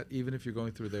get, even if you're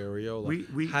going through the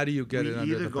areola, how do you get it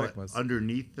under the pec muscle?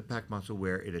 Underneath the pec muscle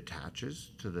where it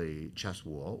attaches to the chest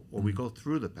wall, or we go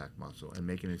through the pec muscle and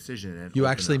make an incision. And you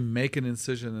actually make an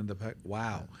incision in the pec.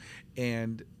 Wow.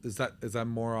 And is that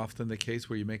more often the case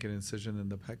where you make an incision in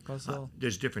the pec muscle?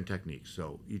 There's different techniques.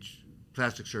 So each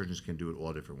plastic surgeons can do it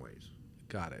all different ways.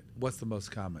 Got it. What's the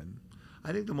most common?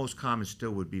 I think the most common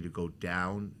still would be to go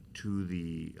down to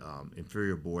the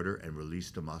inferior border and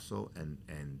release the muscle and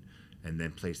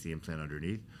then place the implant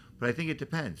underneath. But I think it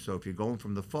depends. So if you're going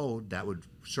from the fold, that would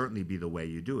certainly be the way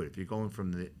you do it. If you're going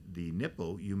from the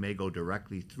nipple, you may go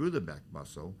directly through the back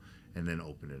muscle and then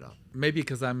open it up. Maybe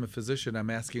because I'm a physician,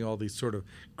 I'm asking all these sort of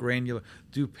granular.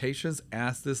 Do patients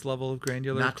ask this level of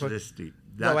granular? Not to this deep.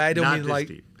 No, I don't mean like.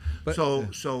 Deep. But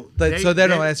so they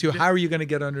don't ask you, how are you going to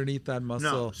get underneath that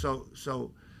muscle?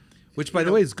 No, which, by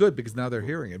the way, is good because now they're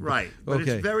hearing it. Right, but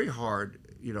it's very hard.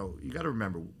 You know, you got to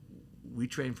remember, we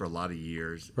train for a lot of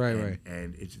years,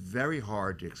 and it's very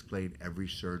hard to explain every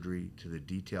surgery to the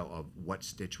detail of what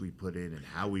stitch we put in and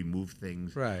how we move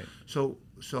things. Right. So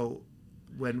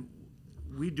when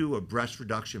we do a breast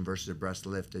reduction versus a breast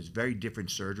lift, there's very different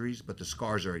surgeries, but the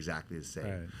scars are exactly the same.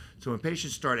 Right. So when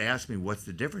patients start asking me what's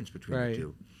the difference between the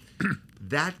two,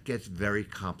 that gets very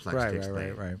complex to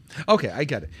explain. Right. Okay, I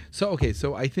get it. So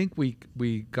I think we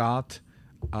got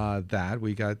that.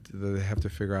 We got they have to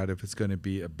figure out if it's going to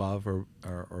be above or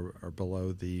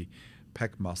below the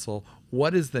pec muscle.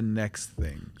 What is the next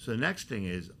thing? So the next thing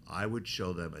is I would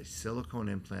show them a silicone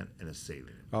implant and a saline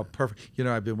implant. Oh, perfect. You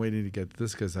know, I've been waiting to get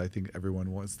this because I think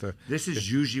everyone wants to. This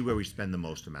is usually where we spend the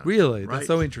most amount of Really? time, right? That's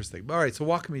so interesting. All right, so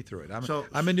walk me through it.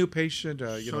 I'm a new patient. So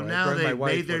I now burned my they've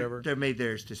wife, made whatever. they've made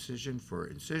their decision for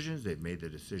incisions. They've made their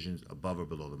decisions above or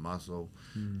below the muscle.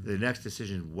 The next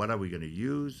decision is what are we going to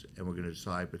use, and we're going to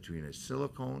decide between a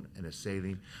silicone and a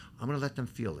saline. I'm going to let them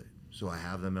feel it. So I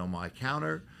have them on my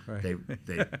counter. Right.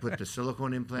 They put the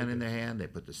silicone implant in their hand. They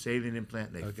put the saline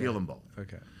implant. And they feel them both.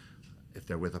 Okay. If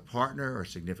they're with a partner or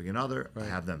significant other, I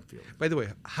have them feel it. By the way,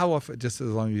 how often, just as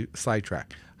long as you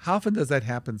sidetrack, how often does that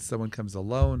happen? Someone comes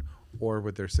alone or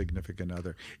with their significant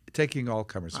other? Taking all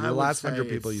comers. So I the would last say 100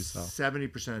 people you it's saw.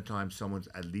 70% of the time, someone's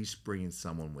at least bringing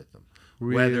someone with them.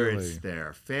 Whether Really? it's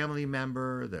their family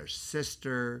member, their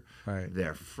sister, Right.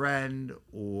 their friend,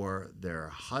 or their A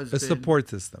husband. support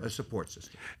system. A support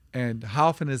system. And how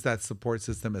often is that support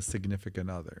system a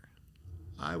significant other?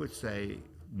 I would say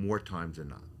more times than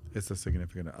not. It's a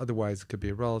significant other. Otherwise, it could be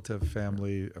a relative,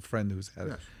 family, a friend who's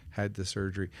had the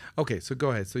surgery. Okay, so go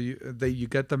ahead. So you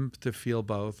get them to feel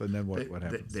both, and then what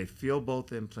happens? They feel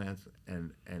both implants,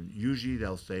 and usually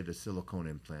they'll say the silicone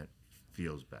implant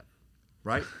feels better.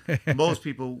 Right? Most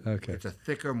people, Okay. it's a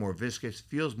thicker, more viscous,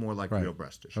 feels more like Right. real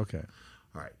breast tissue. Okay.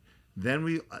 All right.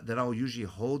 Then I'll usually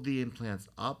hold the implants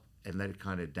up and let it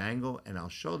kind of dangle, and I'll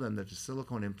show them that the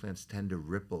silicone implants tend to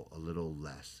ripple a little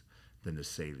less than the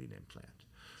saline implant.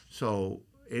 So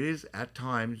it is at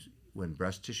times when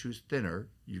breast tissue is thinner,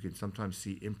 you can sometimes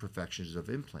see imperfections of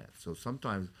implants. So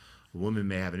sometimes a woman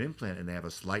may have an implant and they have a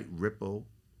slight ripple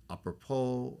upper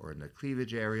pole or in the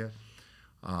cleavage area.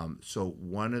 So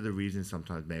one of the reasons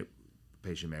sometimes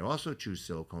patient may also choose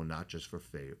silicone, not just for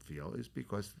feel, is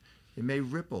because it may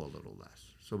ripple a little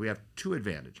less. So we have two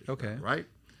advantages. Okay. Right?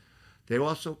 They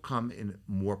also come in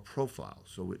more profiles,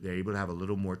 so they're able to have a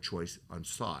little more choice on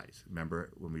size. Remember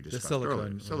when we The discussed silicone.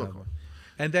 earlier? Silicone.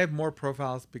 And they have more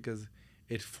profiles because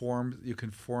it forms. You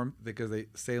can form because the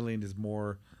saline is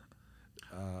more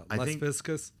less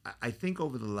viscous. I think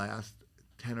over the last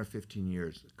 10 or 15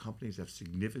 years, companies have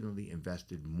significantly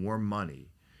invested more money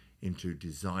into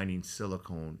designing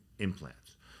silicone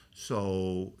implants.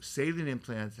 So saline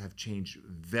implants have changed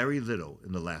very little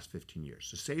in the last 15 years.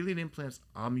 So saline implants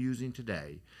I'm using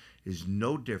today is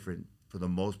no different for the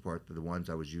most part than the ones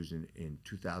I was using in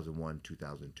 2001,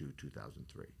 2002,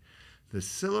 2003. The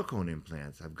silicone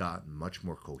implants have gotten much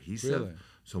more cohesive, Really?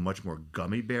 so much more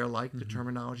gummy bear-like, the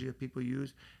terminology that people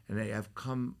use, and they have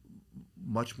come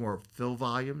much more fill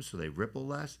volume, so they ripple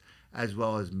less, as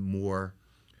well as more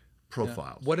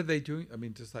profiles. What are they doing? I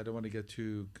mean, just I don't want to get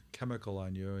too chemical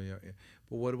on you,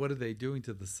 but what are they doing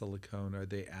to the silicone? Are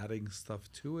they adding stuff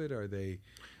to it? Are they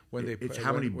It's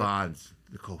how many bonds,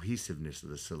 the cohesiveness of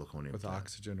the silicone with implant.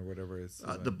 oxygen or whatever it's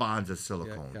The bonds of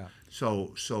silicone. yeah.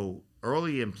 So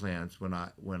early implants, when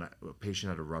a patient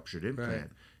had a ruptured implant, Right.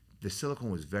 the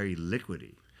silicone was very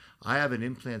liquidy. I have an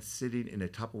implant sitting in a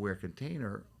Tupperware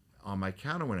container on my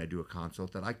counter when I do a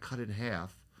consult that I cut in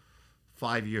half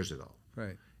 5 years ago.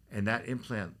 right. And that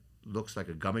implant looks like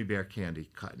a gummy bear candy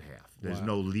cut in half. There's Wow.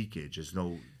 no leakage. There's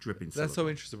no dripping silicone. That's so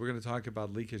interesting. We're going to talk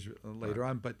about leakage later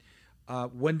on, but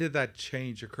when did that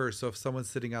change occur? So if someone's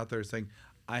sitting out there saying,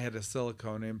 I had a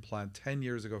silicone implant 10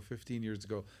 years ago, 15 years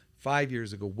ago, 5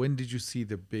 years ago, when did you see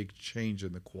the big change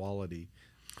in the quality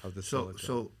of the silicone?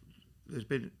 So there's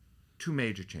been two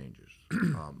major changes.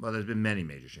 Well, there's been many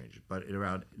major changes, but in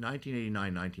around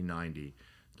 1989, 1990,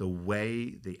 the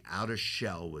way the outer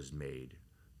shell was made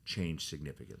changed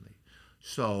significantly.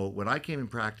 So when I came in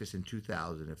practice in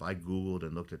 2000, if I Googled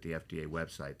and looked at the FDA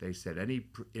website, they said any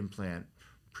implant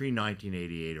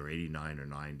pre-1988 or 89 or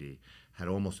 90 had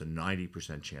almost a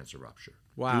 90% chance of rupture.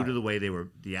 Wow. Due to the way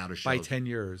the outer shell. By 10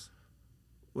 years.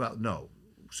 Well, no.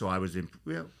 So I was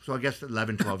so I guess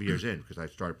 11, 12 years in, because I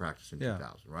started practicing in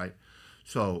 2000, right?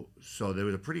 So there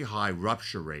was a pretty high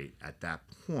rupture rate at that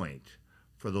point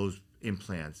for those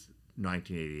implants,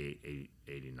 1988,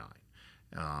 89.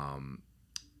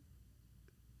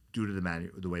 Due to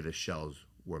the way the shells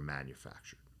were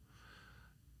manufactured.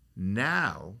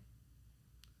 Now,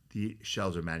 the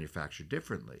shells are manufactured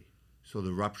differently, so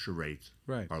the rupture rates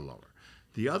are lower.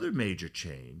 The other major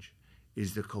change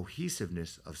is the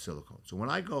cohesiveness of silicone. So when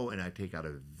I go and I take out a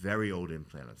very old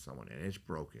implant on someone and it's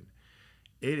broken,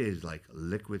 it is like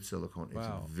liquid silicone.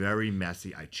 Wow. It's very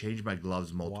messy. I change my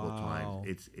gloves multiple Wow.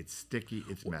 times. It's sticky.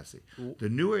 It's messy. The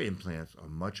newer implants are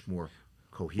much more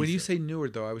cohesive. When you say newer,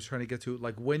 though, I was trying to get to,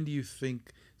 like, when do you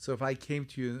think, so if I came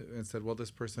to you and said, well,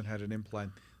 this person had an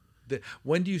implant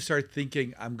When do you start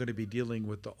thinking I'm going to be dealing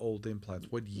with the old implants?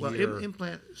 What year? Well,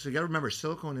 implant. So you got to remember,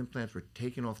 silicone implants were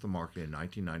taken off the market in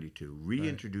 1992,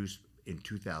 reintroduced in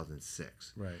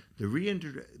 2006. Right.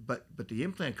 But the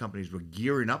implant companies were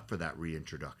gearing up for that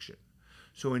reintroduction.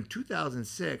 So in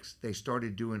 2006, they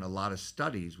started doing a lot of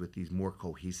studies with these more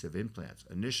cohesive implants.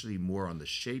 Initially, more on the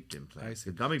shaped implants,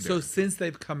 the gummy bear. So since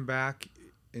they've come back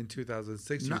in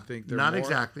 2006, you think they're not more?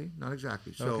 Not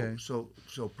exactly. So Okay.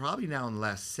 so probably now in the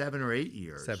last 7 or 8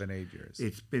 years, 7-8 years.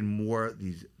 it's been more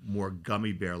these more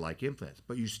gummy bear like implants.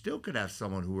 But you still could have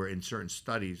someone who were in certain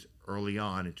studies early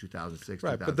on in 2006.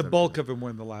 Right, but the bulk of them were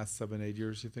in the last 7-8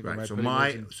 years. You think? Am I Right. putting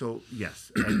those in?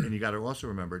 Yes, and you got to also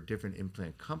remember different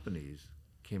implant companies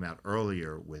came out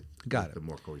earlier with the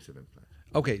more cohesive implants.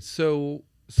 Okay, so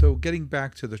getting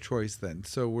back to the choice then.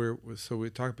 So we're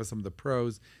talking about some of the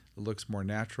pros. It looks more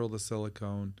natural, the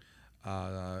silicone,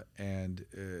 and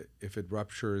if it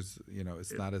ruptures,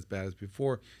 it's not as bad as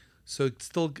before. So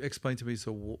still explain to me.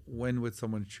 So when would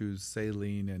someone choose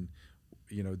saline, and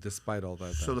despite all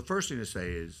that? So the first thing to say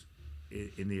is,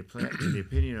 in the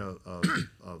opinion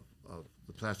of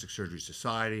the Plastic Surgery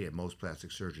Society and most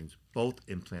plastic surgeons, both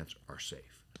implants are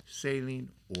safe, saline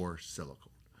or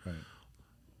silicone. Right.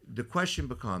 The question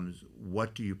becomes,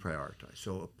 what do you prioritize?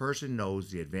 So a person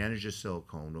knows the advantage of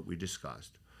silicone, what we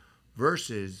discussed,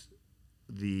 versus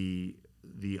the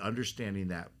understanding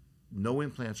that no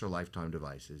implants are lifetime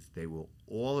devices. They will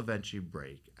all eventually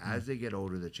break. As they get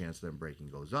older, the chance of them breaking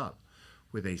goes up.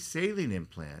 With a saline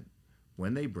implant,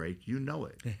 when they break, you know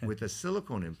it. With a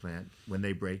silicone implant, when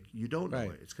they break, you don't know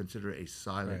it. It's considered a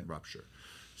silent rupture.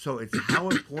 So it's how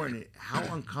important, how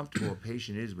uncomfortable a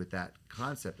patient is with that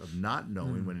concept of not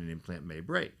knowing when an implant may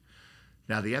break.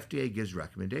 Now, the FDA gives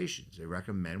recommendations. They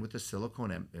recommend with a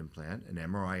silicone implant an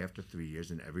MRI after 3 years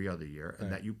and every other year,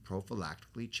 and that you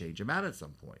prophylactically change them out at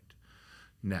some point.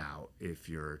 Now, if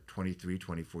you're 23,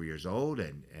 24 years old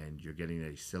and you're getting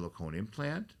a silicone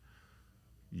implant,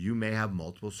 you may have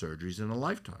multiple surgeries in a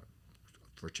lifetime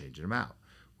for changing them out.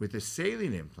 With a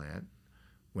saline implant,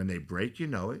 when they break, you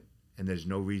know it, and there's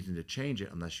no reason to change it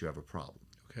unless you have a problem.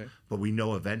 Okay. But we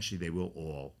know eventually they will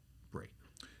all break.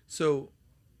 So,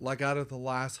 like out of the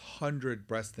last 100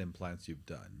 breast implants you've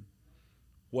done,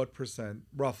 what percent,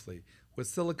 roughly, was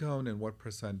silicone and what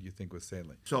percent do you think was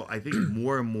saline? So I think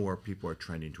more and more people are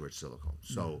trending towards silicone.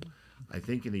 So I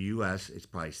think in the U.S., it's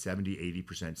probably 70,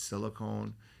 80%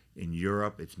 silicone. In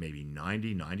Europe, it's maybe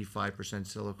 90, 95%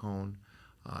 silicone.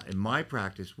 In my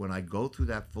practice, when I go through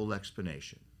that full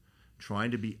explanation,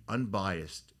 trying to be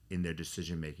unbiased in their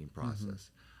decision-making process,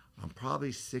 I'm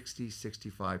probably 60,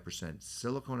 65%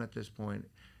 silicone at this point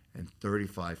and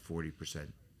 35,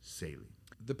 40% saline.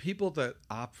 The people that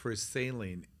opt for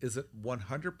saline, is it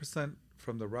 100%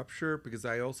 from the rupture? Because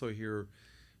I also hear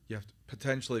you have to,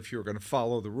 potentially, if you're going to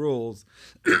follow the rules,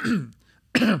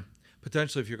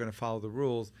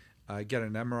 get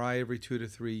an MRI every 2 to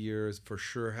 3 years, for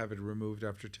sure have it removed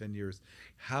after 10 years.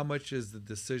 How much is the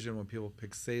decision when people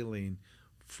pick saline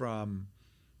from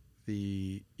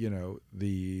the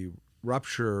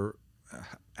rupture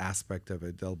aspect of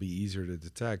it? They'll be easier to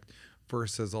detect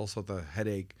versus also the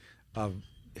headache of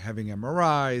having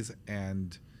MRIs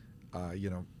and,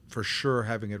 for sure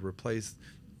having it replaced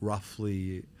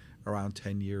roughly around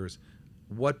 10 years.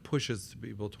 What pushes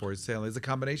people towards saline? Is it a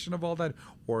combination of all that,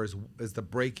 or is the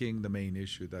breaking the main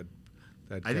issue that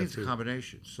I think it's a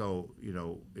combination. So,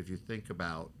 if you think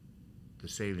about the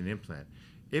saline implant,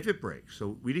 if it breaks,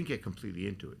 so we didn't get completely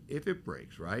into it. If it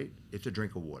breaks, right, it's a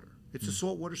drink of water. It's a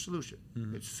saltwater solution.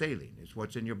 It's saline. It's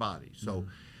what's in your body. So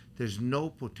there's no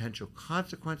potential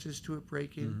consequences to it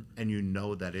breaking, and you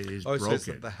know that it is broken.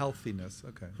 So the healthiness,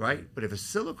 okay. Right? But if a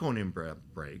silicone implant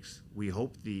breaks, we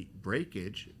hope the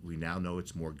breakage, we now know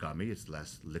it's more gummy, it's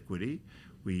less liquidy.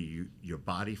 Your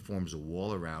body forms a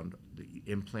wall around the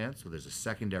implant, so there's a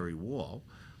secondary wall.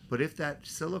 But if that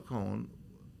silicone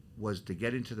was to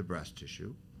get into the breast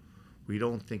tissue, we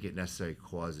don't think it necessarily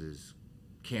causes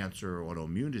cancer or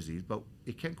autoimmune disease, but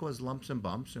it can cause lumps and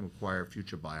bumps and require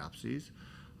future biopsies.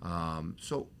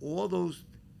 So all those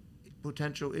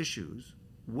potential issues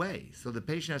weigh. So the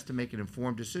patient has to make an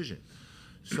informed decision.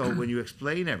 So when you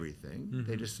explain everything,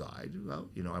 they decide, well,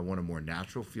 I want a more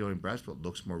natural feeling breast, but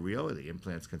looks more real. The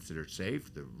implant's considered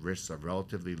safe. The risks are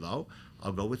relatively low.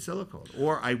 I'll go with silicone.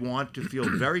 Or I want to feel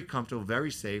very comfortable,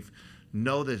 very safe,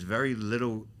 know there's very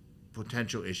little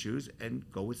potential issues, and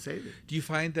go with saline. Do you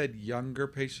find that younger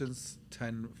patients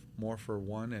tend more for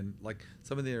one, and like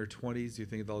some in their 20s, do you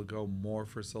think they'll go more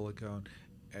for silicone,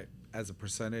 as a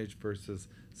percentage versus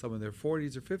some in their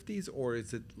 40s or 50s, or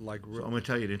is it like? So I'm going to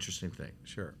tell you an interesting thing.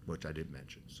 Sure. Which I didn't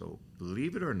mention. So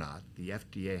believe it or not, the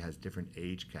FDA has different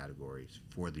age categories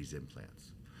for these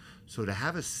implants. So to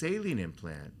have a saline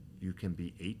implant, you can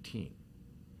be 18.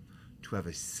 To have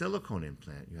a silicone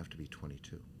implant, you have to be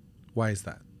 22. Why is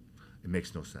that? It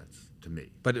makes no sense to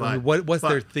me. But I mean, what's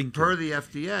their thinking? Per the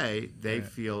FDA, they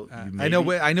feel you may I know.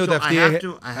 be- I know so the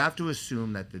FDA. I have to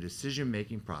assume that the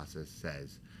decision-making process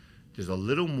says there's a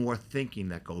little more thinking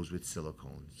that goes with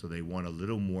silicone. So they want a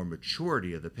little more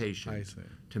maturity of the patient I see.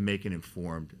 to make an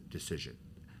informed decision.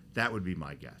 That would be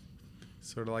my guess.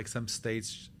 Sort of like some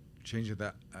states changing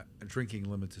that drinking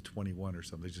limit to 21 or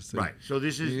something. Just Right. So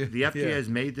this is the FDA has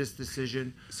made this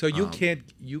decision. So you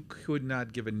could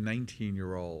not give a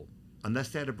 19-year-old Unless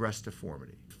they had a breast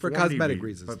deformity. For Deformity cosmetic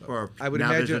reasons, But though. for, I would now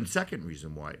imagine- there's a second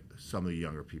reason why some of the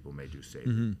younger people may do saline.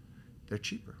 Mm-hmm. They're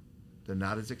cheaper. They're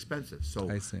not as expensive. So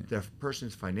I see. their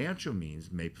person's financial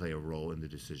means may play a role in the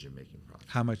decision-making process.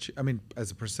 how much? I mean,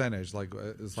 as a percentage, like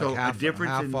it's So like half, a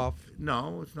difference half in, off.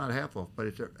 No, it's not half off, but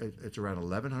it's around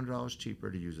 $1,100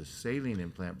 cheaper to use a saline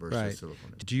implant versus Right. silicone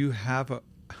implant. Do you have a?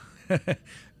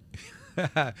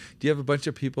 Do you have a bunch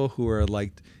of people who are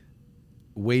like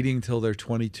waiting till they're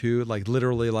 22? Like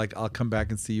literally, like I'll come back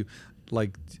and see you,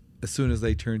 like as soon as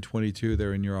they turn 22,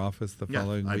 they're in your office the Yes,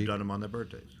 following I've week done them on their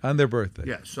birthdays. on their birthday.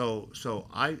 Yeah, so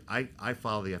I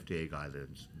follow the FDA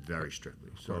guidelines very strictly.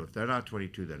 So if they're not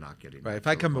 22, they're not getting Right. that If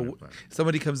I come, silicone implant.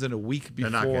 somebody comes in a week They're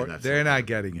not getting before, that they're not silicone.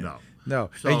 getting it. No. No.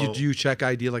 So- And do you check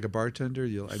ID like a bartender?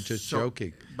 I'm just So-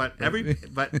 joking. But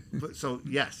so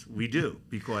yes, we do,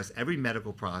 because every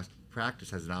medical practice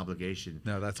has an obligation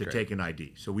No, that's to great. take an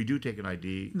ID. So we do take an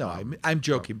ID. No, I'm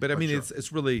joking, but I mean sure.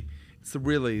 it's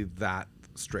really that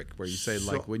strict where you say So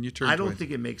like when you turn. I don't 20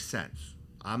 think it makes sense.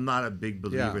 I'm not a big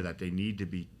believer Yeah. that they need to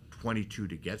be 22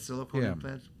 to get silicone Yeah.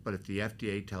 implants. But if the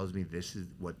FDA tells me this is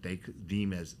what they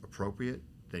deem as appropriate,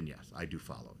 then yes, I do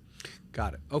follow it.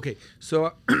 Got it. Okay,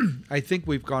 so I think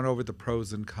we've gone over the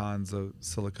pros and cons of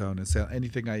silicone and saline.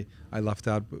 Anything I left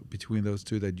out between those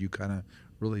two that you kind of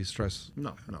really stress?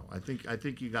 No. I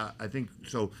think you got. I think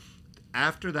so.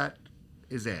 After that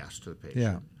is asked to the patient,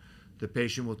 Yeah. the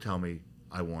patient will tell me,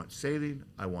 "I want saline.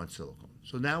 I want silicone."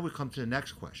 So now we come to the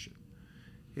next question: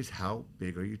 is how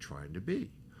big are you trying to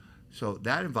be? So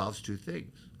that involves two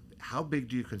things: how big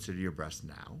do you consider your breast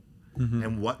now,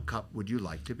 and what cup would you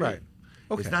like to be? Right.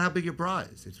 Okay. It's not how big your bra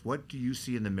is; it's what do you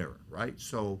see in the mirror, right?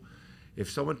 So, if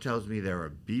someone tells me they're a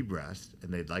B breast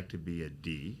and they'd like to be a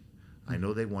D, I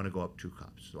know they want to go up 2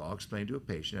 cups. So I'll explain to a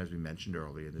patient, as we mentioned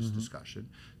earlier in this discussion,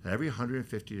 that every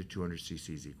 150 to 200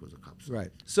 cc's equals a cup. size.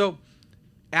 Right. So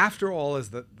after all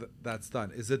is that's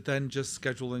done, is it then just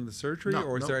scheduling the surgery, No,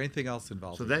 or is no. there anything else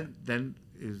involved? So in then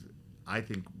is, I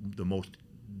think,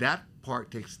 that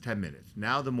part takes 10 minutes.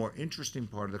 Now the more interesting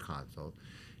part of the consult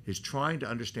is trying to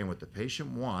understand what the patient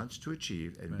wants to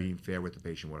achieve and being fair with the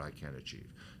patient what I can achieve.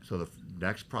 So the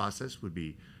next process would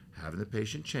be having the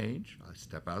patient change. I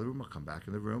step out of the room, I'll come back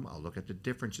in the room, I'll look at the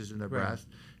differences in their Right. breast.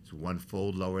 Is one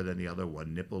fold lower than the other,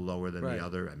 one nipple lower than Right. the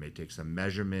other. I may take some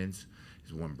measurements.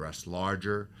 Is one breast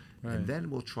larger? Right. And then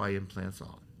we'll try implants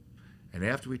on. And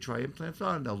after we try implants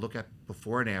on, they'll look at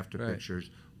before and after Right. pictures,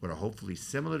 what are hopefully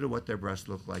similar to what their breasts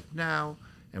look like now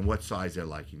and what size they're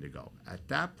liking to go. At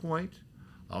that point,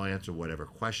 I'll answer whatever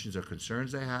questions or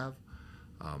concerns they have.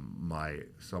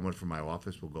 Someone from my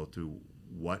office will go through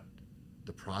what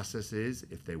the process is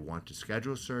if they want to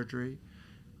schedule surgery,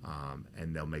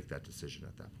 and they'll make that decision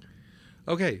at that point.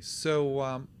 Okay,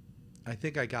 so I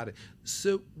think I got it.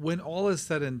 So when all is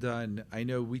said and done, I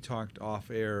know we talked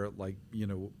off air, like,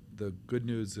 the good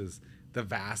news is the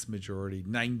vast majority,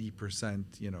 90%,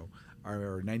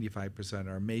 or 95%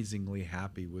 are amazingly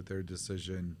happy with their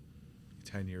decision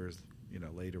 10 years,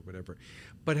 later, whatever.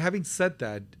 But having said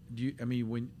that,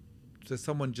 when to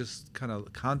someone just kind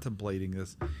of contemplating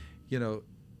this,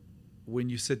 when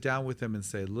you sit down with them and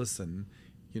say, listen,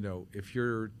 if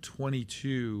you're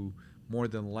 22, more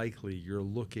than likely you're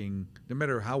looking, no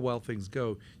matter how well things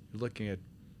go, you're looking at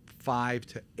 5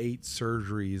 to 8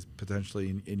 surgeries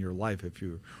potentially in your life if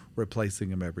you're replacing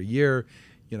them every year.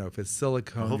 If it's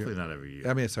silicone, Hopefully not every year.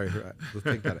 I mean, sorry, let's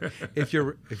think about it. If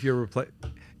you're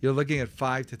you're looking at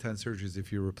 5 to 10 surgeries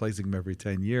if you're replacing them every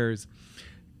 10 years.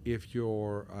 If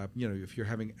you're if you're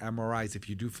having MRIs, if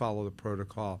you do follow the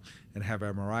protocol and have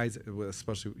MRIs,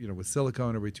 especially with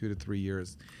silicone every 2 to 3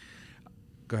 years.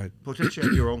 Go ahead. Potentially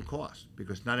at your own cost,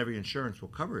 because not every insurance will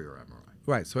cover your MRI.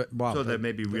 Right. So That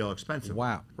may be real expensive.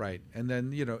 Wow. Right. And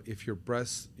then if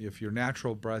your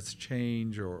natural breasts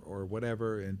change or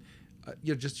whatever, and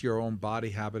just your own body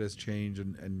habit has changed,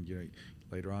 and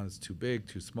later on it's too big,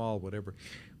 too small, whatever.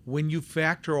 When you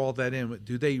factor all that in,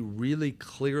 do they really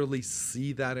clearly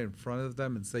see that in front of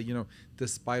them and say,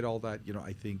 despite all that,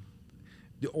 I think,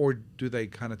 or do they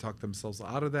kind of talk themselves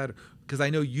out of that? Because I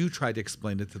know you tried to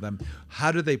explain it to them.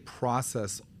 How do they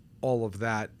process all of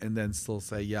that and then still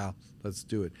say, yeah, let's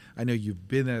do it? I know you've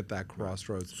been at that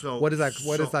crossroads. So what does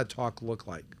that talk look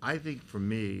like? I think for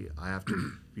me, I have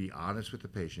to be honest with the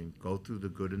patient, go through the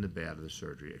good and the bad of the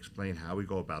surgery, explain how we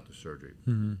go about the surgery.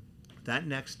 Mm-hmm. That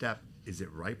next step, is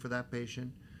it right for that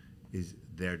patient, is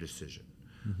their decision.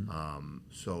 Mm-hmm.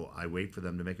 So I wait for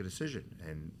them to make a decision,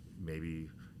 and maybe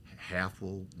half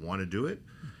will want to do it.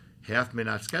 Half may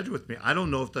not schedule with me. I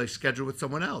don't know if they schedule with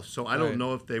someone else. So I don't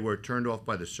know if they were turned off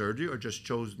by the surgery or just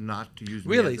chose not to use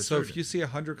me Really? as the So surgeon. if you see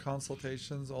 100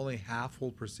 consultations, only half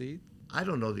will proceed? I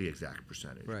don't know the exact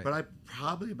percentage, Right. but I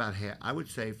probably about half. I would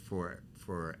say for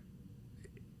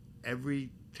every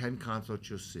 10 consults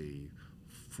you'll see,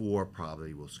 4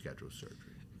 probably will schedule surgery.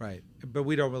 Right. But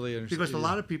we don't really understand. Because a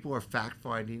lot of people are fact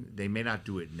finding. They may not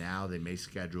do it now. They may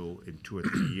schedule in 2 or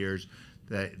 3 years.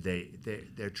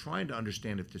 They're trying to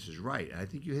understand if this is right. And I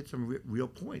think you hit some real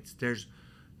points. There's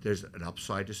an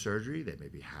upside to surgery. They may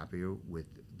be happier with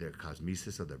their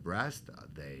cosmesis of their breast.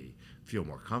 They feel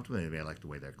more comfortable. They may like the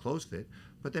way their clothes fit,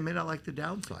 but they may not like the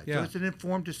downside. Yeah. So it's an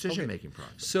informed decision-making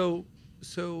process.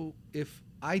 So if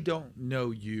I don't know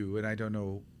you and I don't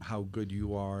know how good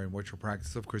you are and what your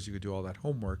practice, of course you could do all that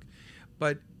homework,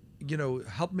 but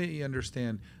help me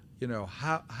understand,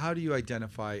 how do you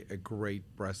identify a great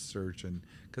breast surgeon?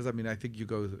 Because I think you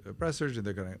go to a breast surgeon,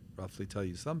 they're going to roughly tell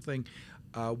you something.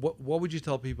 What would you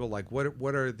tell people? Like what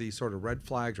are the sort of red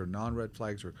flags or non-red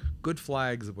flags or good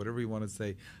flags, whatever you want to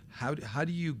say? How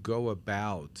do you go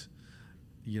about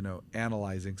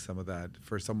analyzing some of that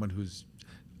for someone who's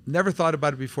never thought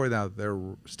about it before? Now they're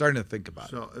starting to think about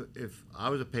it. So if I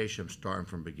was a patient, I'm starting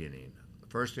from beginning. The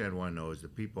first thing I'd want to know is the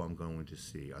people I'm going to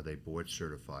see, are they board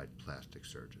certified plastic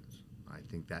surgeons? I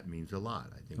think that means a lot.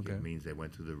 I think it means they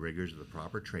went through the rigors of the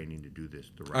proper training to do this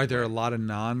the right way. Are there a lot of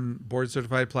non-board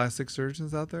certified plastic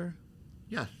surgeons out there?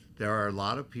 Yes. There are a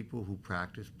lot of people who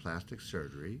practice plastic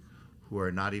surgery who are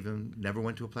never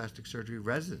went to a plastic surgery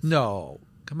residency. No.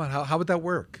 Come on. How would that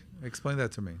work? Explain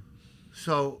that to me.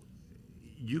 So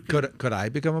you can... Could I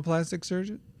become a plastic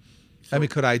surgeon?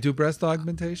 Could I do breast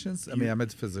augmentations? I'm a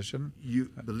physician. You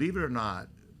believe it or not,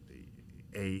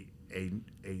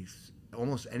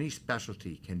 almost any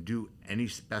specialty can do any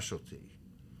specialty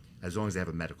as long as they have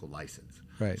a medical license.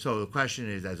 Right. So the question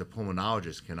is, as a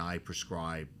pulmonologist, can I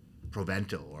prescribe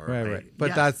Proventil or right?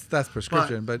 But yes. that's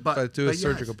prescription. But do a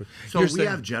surgical. Yes. So we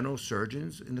have general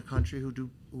surgeons in the country who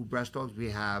breast augs. We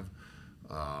have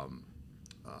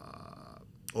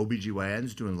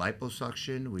OBGYNs doing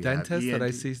liposuction. We dentists have that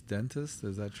I see. Dentists,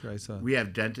 is that true? I saw. We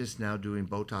have dentists now doing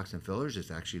Botox and fillers.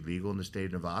 It's actually legal in the state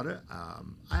of Nevada.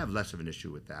 I have less of an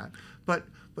issue with that. But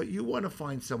you want to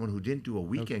find someone who didn't do a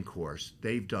weekend course.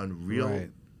 They've done real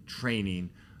training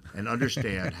and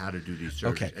understand how to do these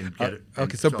surgeries. And get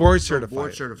it. So board certified.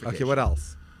 Board certification. Okay, what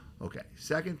else? Okay.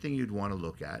 Second thing you'd want to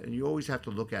look at, and you always have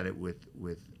to look at it with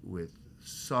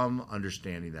some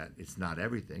understanding that it's not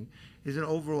everything, is an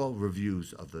overall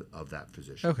reviews of that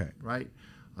physician. Okay. Right?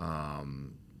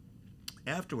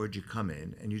 Afterwards, you come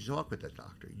in and you talk with that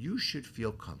doctor. You should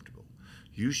feel comfortable.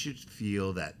 You should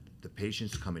feel that the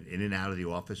patients coming in and out of the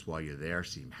office while you're there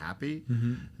seem happy.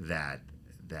 Mm-hmm. That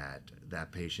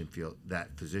patient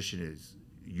that physician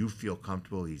you feel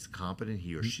comfortable. He's competent.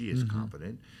 He or she is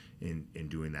competent in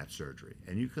doing that surgery.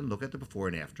 And you can look at the before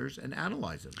and afters and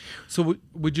analyze them. So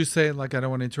would you say, I don't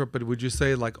want to interrupt, but would you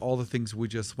say all the things we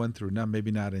just went through, now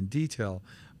maybe not in detail,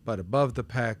 but above the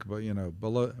pec, but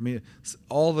below,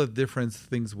 all the different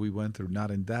things we went through,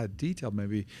 not in that detail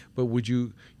maybe, but would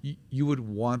you would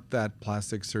want that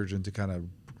plastic surgeon to kind of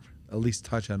at least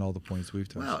touch on all the points we've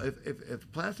touched? Well, if a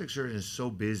plastic surgeon is so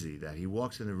busy that he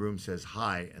walks in the room, says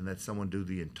hi, and lets someone do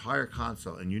the entire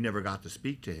consult, and you never got to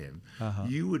speak to him,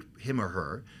 him or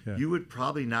her, you would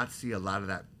probably not see a lot of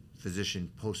that physician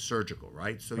post-surgical,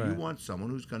 right? So you want someone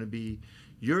who's going to be,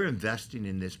 you're investing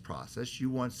in this process. You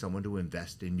want someone to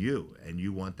invest in you, and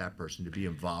you want that person to be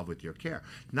involved with your care,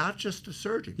 not just the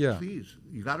surgeon. Yeah. Please,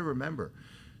 you got to remember,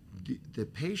 the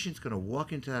patient's going to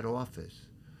walk into that office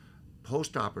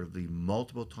post-operatively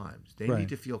multiple times. They need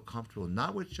to feel comfortable,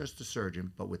 not with just the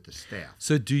surgeon, but with the staff.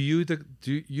 So do you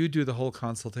do the whole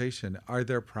consultation? Are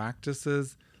there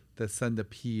practices that send a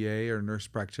PA or nurse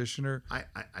practitioner?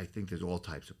 I think there's all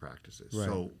types of practices.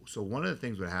 Right. So one of the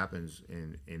things that happens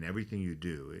in everything you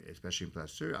do, especially in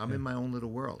plastic surgery, I'm in my own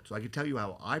little world. So I can tell you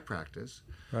how I practice.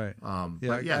 Right.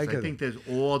 But yes, I get think it. there's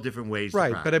all different ways to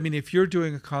Right, practice. but I mean, if you're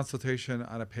doing a consultation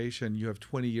on a patient, you have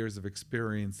 20 years of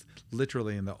experience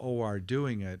literally in the OR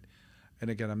doing it. And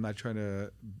again, I'm not trying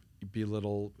to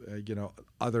belittle,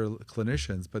 other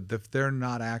clinicians, but if they're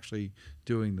not actually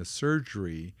doing the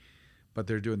surgery, but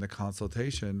they're doing the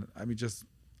consultation, I mean,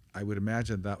 I would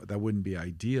imagine that wouldn't be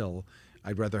ideal.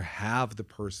 I'd rather have the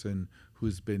person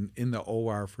who's been in the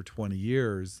OR for 20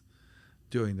 years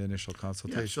doing the initial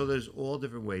consultation. Yeah, so there's all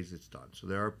different ways it's done. So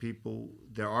there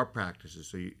are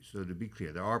practices. So to be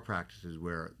clear, there are practices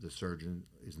where the surgeon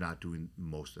is not doing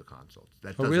most of the consults.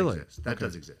 That does really? exist. That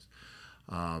does exist.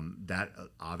 That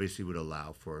obviously would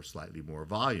allow for slightly more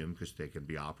volume because they can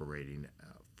be operating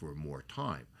for more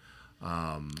time.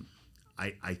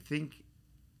 I think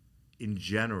in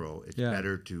general, it's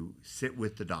better to sit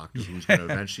with the doctor who's going to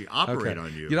eventually operate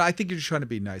on you. I think you're just trying to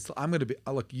be nice. I'm going to be,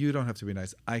 look, you don't have to be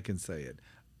nice. I can say it.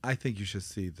 I think you should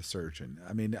see the surgeon.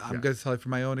 I mean, I'm going to tell you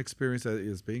from my own experience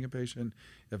as being a patient,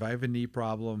 if I have a knee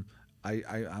problem,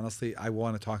 I honestly, I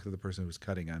want to talk to the person who's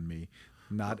cutting on me,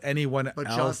 not anyone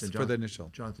else for the initial.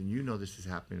 Jonathan, this is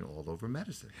happening all over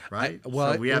medicine, right?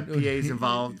 So we have PAs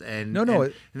involved, and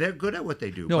they're good at what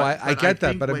they do. No, I get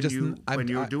that, but when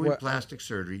you're doing plastic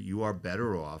surgery, you are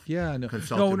better off. Yeah, no,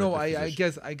 consulting with the I physician.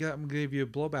 guess I'm going to give you a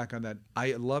blowback on that.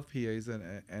 I love PAs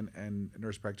and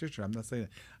nurse practitioner. I'm not saying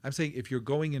that. I'm saying if you're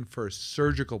going in for a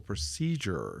surgical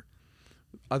procedure,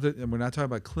 and we're not talking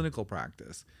about clinical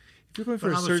practice. If you're going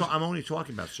for I'm only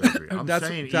talking about surgery. I'm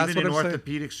saying even in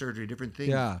orthopedic surgery, different things.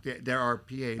 Yeah. There are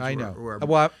PAs who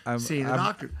are seeing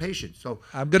the patient. So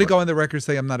I'm going to go on the record and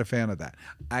say I'm not a fan of that.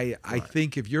 I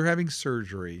think if you're having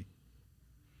surgery,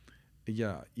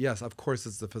 yes, of course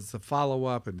it's a follow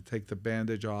up and take the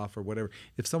bandage off or whatever.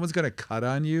 If someone's going to cut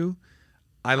on you,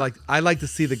 I like to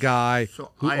see the guy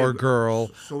or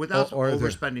girl. So without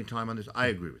overspending time on this, I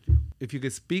agree with you. If you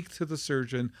could speak to the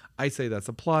surgeon, I say that's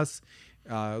a plus.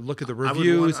 Look at the I would want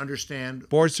reviews. to understand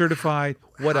board certified.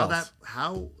 What else?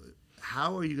 How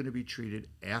are you going to be treated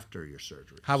after your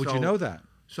surgery? How would you know that?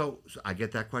 So I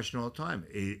get that question all the time.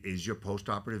 Is your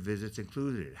post-operative visits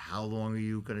included? How long are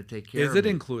you going to take care of Is it me?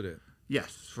 included?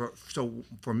 Yes. So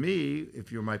for me,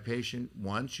 if you're my patient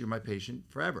once, you're my patient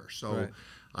forever. So Right.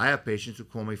 I have patients who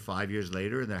call me 5 years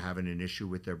later and they're having an issue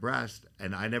with their breast,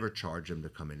 and I never charge them to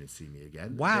come in and see me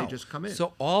again. Wow. They just come in.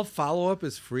 So all follow-up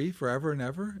is free forever and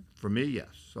ever? For me, yes.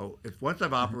 So once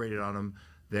I've operated on them,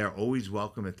 they're always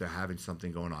welcome if they're having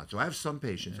something going on. So I have some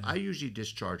patients, I usually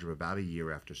discharge them about a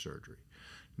year after surgery.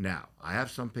 Now, I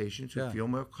have some patients who feel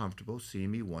more comfortable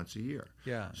seeing me once a year.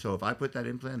 Yeah. So if I put that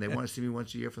implant, they want to see me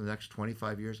once a year for the next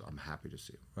 25 years, I'm happy to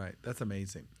see them. Right. That's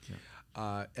amazing. Yeah.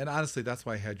 And honestly, that's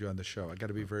why I had you on the show. I got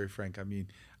to be very frank. I mean,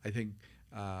 I think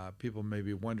people may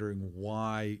be wondering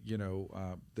why,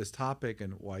 this topic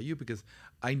and why you, because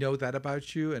I know that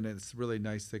about you, and it's really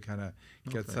nice to kind of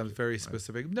get some very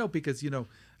specific. No, because, one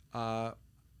of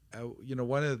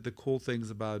the cool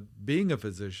things about being a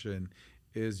physician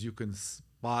is you can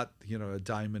spot, a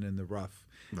diamond in the rough.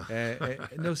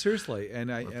 No, seriously. And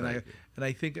I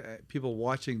think people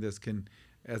watching this can,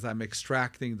 as I'm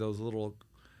extracting those little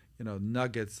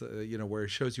nuggets, where it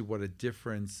shows you what a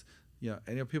difference,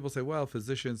 and people say, well,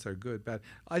 physicians are good, bad.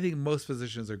 I think most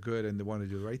physicians are good and they want to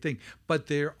do the right thing, but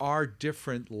there are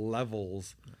different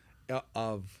levels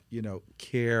of,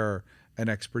 care and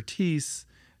expertise.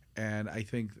 And I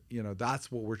think,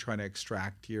 that's what we're trying to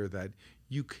extract here, that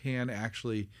you can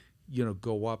actually,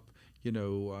 go up,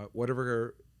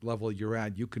 whatever level you're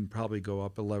at, you can probably go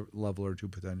up a level or two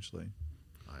potentially.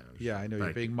 Yeah, I know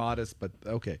you're being modest, but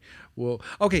okay. Well,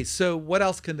 okay, so what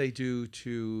else can they do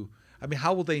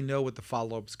how will they know what the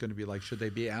follow-up is going to be like? Should they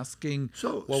be asking?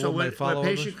 When a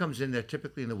patient comes in, they're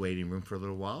typically in the waiting room for a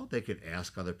little while. They could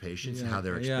ask other patients how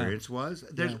their experience was.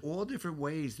 There's all different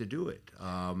ways to do it.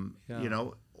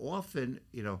 Often,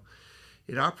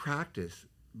 in our practice,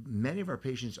 many of our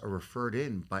patients are referred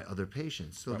in by other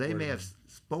patients. So they may have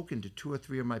spoken to 2 or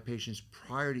 3 of my patients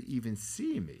prior to even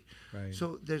seeing me. Right.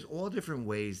 So there's all different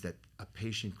ways that a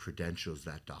patient credentials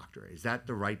that doctor. Is that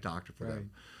the right doctor for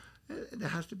them? There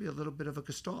has to be a little bit of a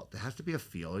gestalt. There has to be a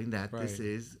feeling that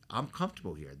I'm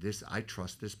comfortable here. I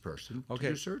trust this person to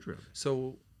do surgery.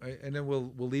 So, and then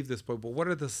we'll leave this point, but what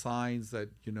are the signs that,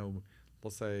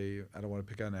 let's say, I don't want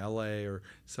to pick on LA or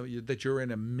that you're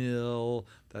in a mill,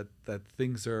 that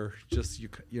things are just,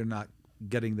 you're not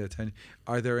getting the attention.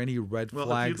 Are there any red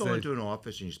flags? If you go into an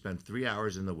office and you spend 3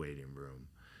 hours in the waiting room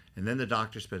and then the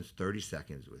doctor spends 30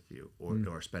 seconds with you,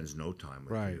 or spends no time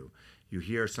with Right. you. You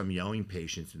hear some yelling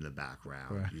patients in the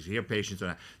background. Right. You hear patients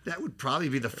that would probably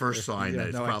be the first sign Yeah, that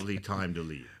it's no, I probably time to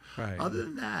leave. Right. Other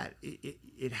than that,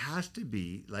 it has to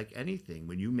be like anything.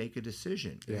 When you make a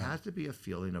decision, it Yeah. has to be a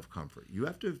feeling of comfort. You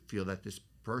have to feel that this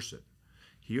person,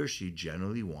 he or she,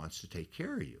 generally wants to take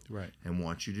care of you, Right. and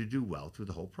wants you to do well through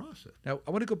the whole process. Now,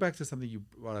 I want to go back to something you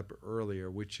brought up earlier,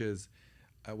 which is,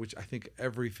 which I think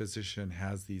every physician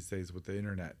has these days with the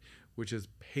internet, which is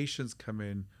patients come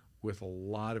in with a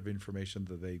lot of information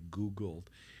that they Googled.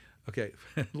 Okay,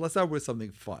 let's start with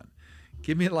something fun.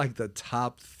 Give me like the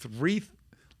top 3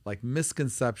 like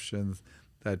misconceptions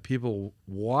that people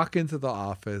walk into the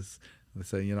office and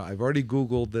say, you know, I've already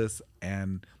Googled this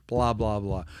and blah, blah,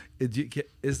 blah.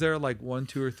 Is there like 1,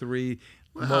 2, or 3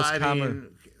 most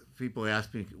common? People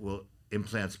ask me, will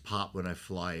implants pop when I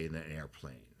fly in an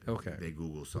airplane? Okay. They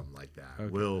Google something like that. Okay.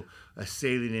 Will a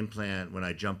saline implant, when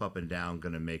I jump up and down,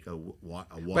 going to make a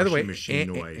washing By the way,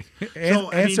 machine noise?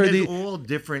 answer there's all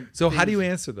different. So how do you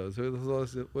things. answer those?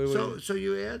 So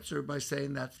you answer by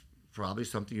saying that's probably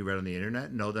something you read on the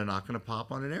internet. No, they're not going to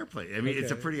pop on an airplane. I mean, it's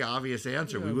a Okay. pretty obvious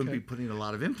answer. We wouldn't be putting a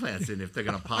lot of implants in if they're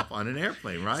going to pop on an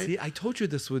airplane, right? See, I told you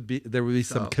there would be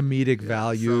some comedic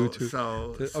value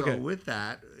So okay. with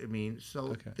that, I mean,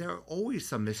 there are always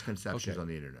some misconceptions on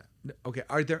the internet. Okay,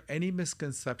 are there any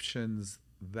misconceptions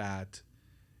that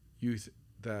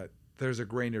that there's a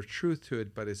grain of truth to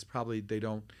it, but it's probably they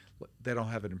don't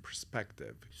have it in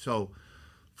perspective? So,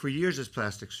 for years as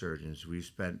plastic surgeons, we've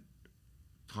spent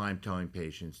time telling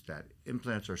patients that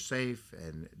implants are safe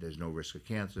and there's no risk of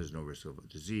cancer, there's no risk of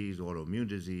disease, autoimmune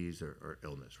disease, or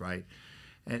illness, right?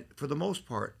 And for the most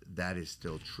part, that is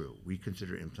still true. We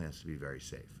consider implants to be very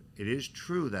safe. It is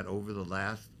true that over the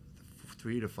last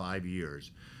 3 to 5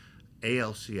 years,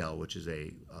 ALCL, which is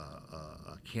a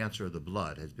cancer of the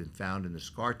blood, has been found in the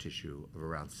scar tissue of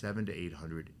around 700 to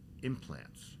 800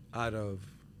 implants. Out of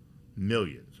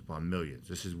Millions upon millions.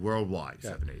 This is worldwide,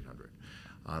 Yeah. 700 to 800.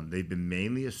 They've been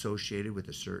mainly associated with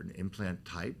a certain implant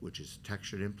type, which is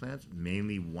textured implants,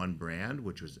 mainly one brand,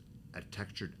 which was a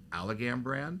textured Allergan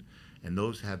brand, and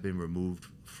those have been removed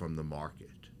from the market.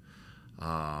 There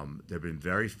have been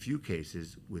very few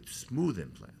cases with smooth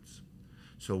implants.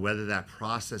 So whether that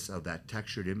process of that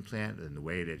textured implant and the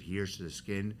way it adheres to the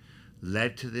skin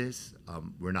led to this,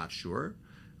 we're not sure.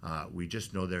 We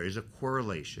just know there is a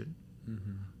correlation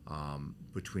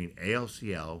between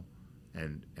ALCL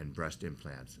and breast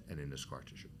implants and in the scar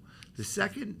tissue. The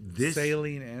second this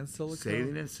saline and silicone?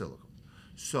 saline and silicone.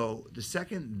 So the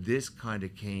second this kind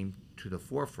of came to the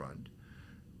forefront,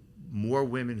 more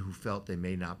women who felt they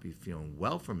may not be feeling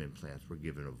well from implants were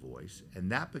given a voice,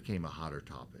 and that became a hotter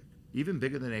topic. Even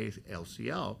bigger than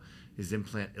ALCL is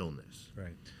implant illness.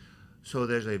 Right. So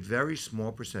there's a very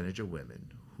small percentage of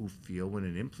women who feel when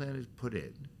an implant is put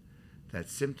in that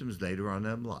symptoms later on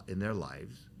in their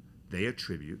lives they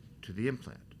attribute to the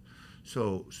implant.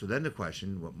 So then the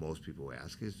question, what most people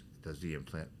ask is, does the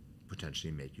implant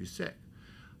potentially make you sick?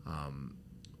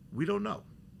 We don't know.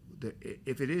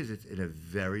 If it is, it's in a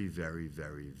very, very,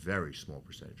 very, very small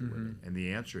percentage of women. And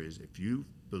the answer is, if you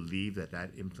believe that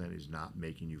that implant is not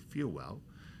making you feel well,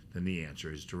 then the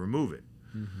answer is to remove it.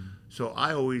 So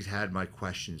I always had my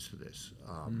questions to this,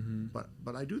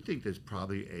 but I do think there's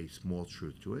probably a small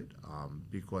truth to it,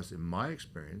 because in my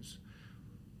experience,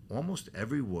 almost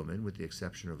every woman, with the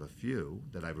exception of a few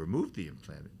that I've removed the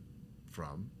implant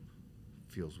from,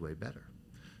 feels way better.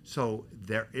 So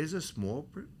there is a small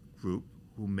group who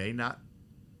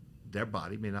their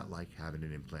body may not like having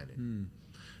an implant in.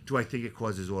 Do I think it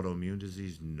causes autoimmune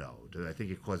disease? No. Do I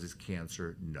think it causes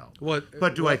cancer? No.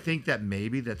 But do I think that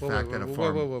maybe the fact that a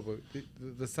farm...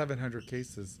 The 700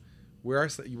 cases, we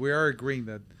are agreeing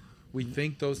that we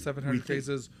think those 700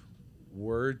 cases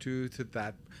were due to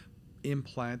that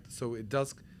implant. So it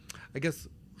does, I guess...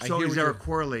 So is there a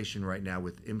correlation right now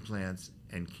with implants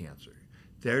and cancer?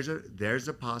 There's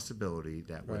a possibility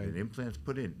that when an implant's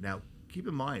put in... Now, keep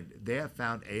in mind, they have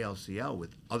found ALCL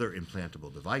with other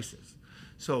implantable devices.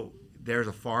 So there's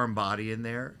a foreign body in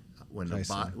there.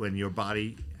 When your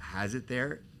body has it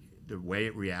there, the way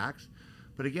it reacts.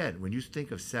 But again, when you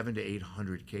think of 700 to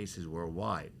 800 cases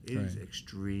worldwide, it is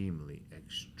extremely,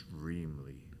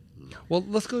 extremely low. Well,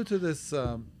 let's go to this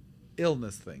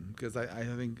illness thing, because I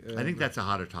think... I think that's a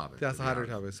hotter topic. That's a hotter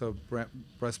topic. So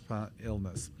breast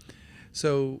illness.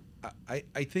 So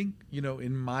I think,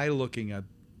 in my looking at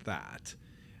that,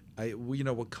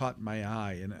 what caught my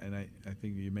eye, and I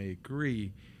think you may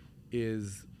agree,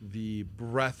 is the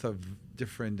breadth of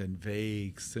different and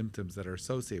vague symptoms that are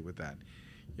associated with that.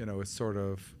 It's sort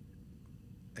of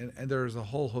and there's a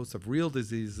whole host of real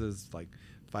diseases like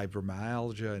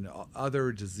fibromyalgia and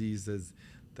other diseases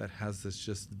that has this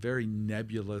just very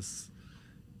nebulous,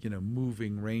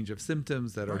 moving range of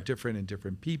symptoms that are Right. different in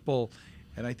different people.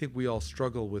 And I think we all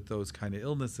struggle with those kind of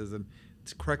illnesses. And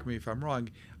to correct me if I'm wrong,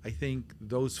 I think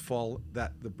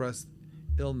that the breast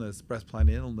implant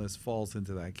illness falls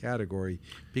into that category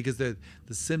because the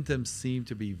symptoms seem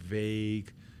to be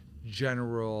vague,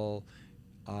 general,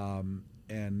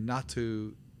 and not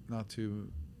to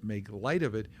make light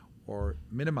of it or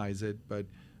minimize it, but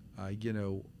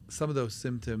some of those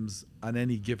symptoms on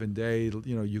any given day,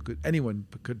 anyone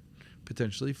could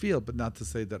potentially feel, but not to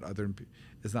say that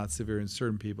is not severe in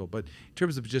certain people. But in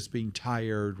terms of just being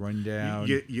tired, run down,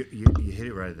 You hit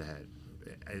it right at the head.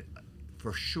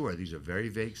 For sure, these are very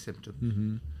vague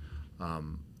symptoms.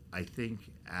 I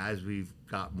think as we've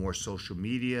got more social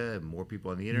media and more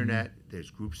people on the internet, there's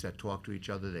groups that talk to each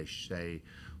other. They say,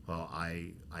 well,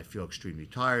 I feel extremely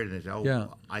tired. And they say, oh, Yeah.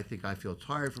 I think I feel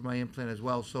tired from my implant as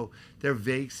well. So they're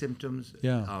vague symptoms.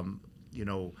 Yeah.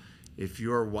 If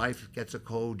your wife gets a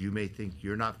cold, you may think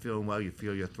you're not feeling well. You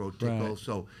feel your throat tickle. Right.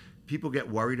 So people get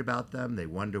worried about them. They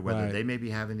wonder whether Right. they may be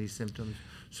having these symptoms.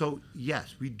 So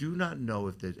yes, we do not know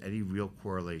if there's any real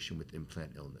correlation with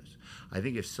implant illness. I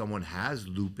think if someone has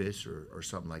lupus or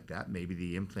something like that, maybe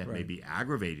the implant may Right. be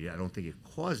aggravated. I don't think it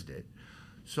caused it.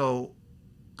 So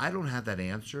I don't have that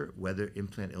answer whether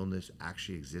implant illness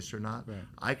actually exists or not. Right.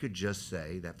 I could just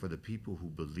say that for the people who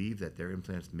believe that their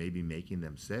implants may be making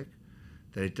them sick,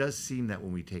 that it does seem that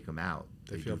when we take them out,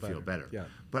 They they feel do feel better. better. Yeah.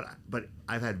 But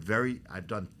I've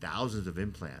done thousands of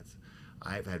implants.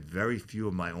 I've had very few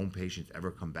of my own patients ever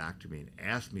come back to me and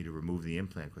ask me to remove the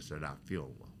implant because they're not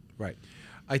feeling well. Right.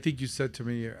 I think you said to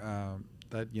me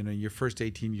that your first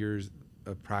 18 years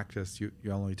of practice, you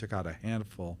only took out a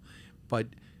handful, but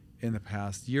in the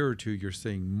past year or two, you're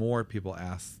seeing more people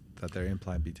ask that their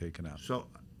implant be taken out. So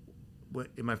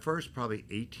in my first probably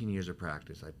 18 years of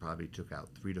practice, I probably took out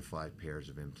 3 to 5 pairs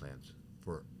of implants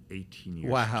for 18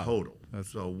 years Wow. total. That's-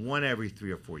 So one every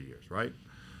 3 or 4 years, right?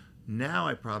 Now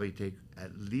I probably take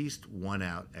at least one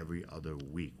out every other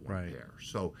week, one Right. pair.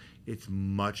 So it's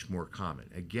much more common.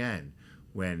 Again,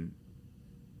 when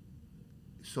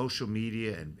social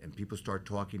media and people start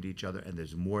talking to each other and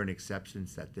there's more an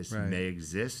acceptance that this Right. may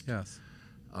exist, Yes.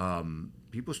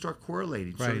 people start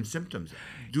correlating Right. certain symptoms.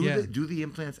 Yeah. Do the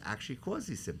implants actually cause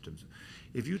these symptoms?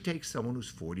 If you take someone who's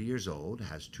 40 years old,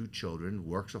 has 2 children,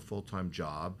 works a full-time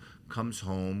job, comes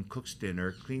home, cooks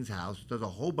dinner, cleans house, does a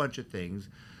whole bunch of things,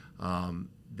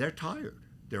 they're tired.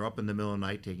 They're up in the middle of the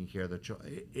night taking care of their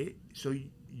children. So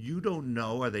you don't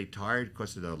know, are they tired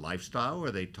because of their lifestyle or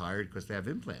are they tired because they have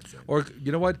implants in? Or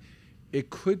you know what? It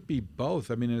could be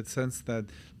both. I mean, in the sense that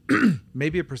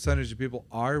maybe a percentage of people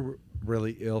are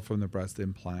really ill from the breast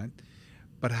implant,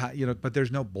 but but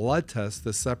there's no blood test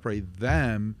to separate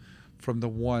them from the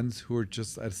ones who are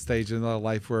just at a stage in their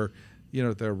life where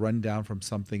they're run down from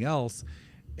something else.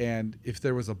 And if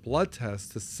there was a blood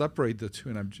test to separate the two,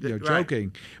 and I'm Right.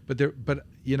 joking, but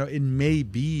it may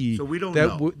be So we don't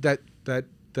that know.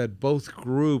 that both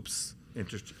groups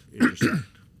Intersect.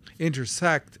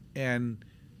 intersect, and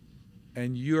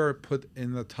you're put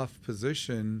in the tough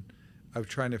position of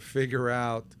trying to figure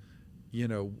out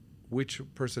which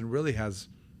person really has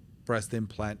breast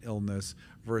implant illness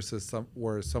versus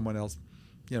someone else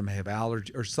may have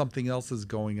allergy or something else is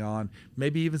going on,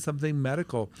 maybe even something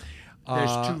medical.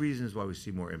 There's 2 reasons why we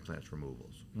see more implants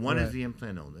removals. One Right. is the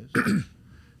implant illness.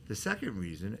 The second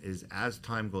reason is as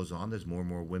time goes on, there's more and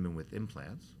more women with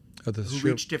implants who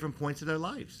reach different points of their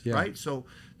lives, Yeah. right? So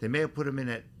they may have put them in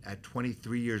at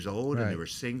 23 years old and Right. they were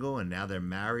single and now they're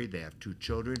married, they have 2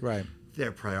 children. Right.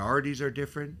 Their priorities are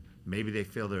different. Maybe they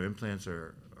feel their implants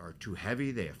are too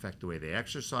heavy. They affect the way they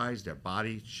exercise. Their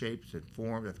body shapes and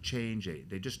form have changed.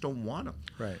 They just don't want them.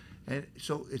 Right. And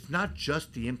so it's not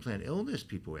just the implant illness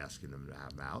people are asking them to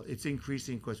have out. It's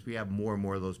increasing because we have more and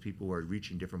more of those people who are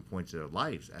reaching different points of their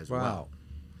lives as Wow. well.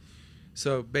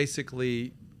 So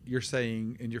basically, you're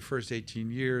saying in your first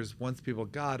 18 years, once people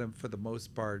got them, for the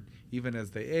most part, even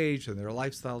as they age and their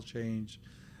lifestyle changed,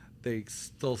 they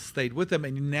still stayed with them.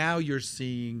 And now you're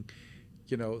seeing,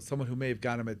 someone who may have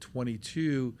got them at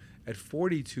 22, at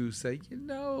 42, say,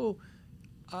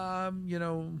 I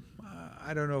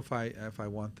don't know if I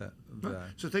want that.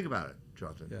 So think about it,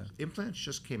 Jonathan. Yeah. Implants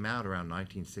just came out around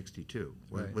 1962.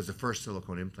 Right. Was the first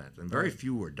silicone implants, and very Right.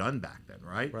 few were done back then,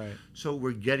 right? Right. So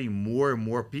we're getting more and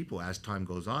more people as time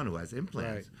goes on who has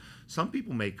implants. Right. Some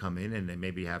people may come in and they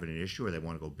may be having an issue, or they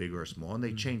want to go big or small, and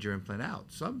they change their implant out.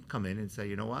 Some come in and say,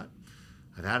 you know what?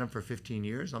 I've had them for 15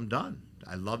 years. I'm done.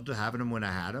 I loved having them when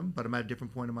I had them, but I'm at a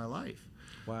different point in my life.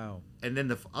 Wow. And then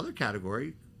the other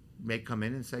category may come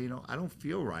in and say, I don't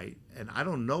feel right, and I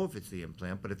don't know if it's the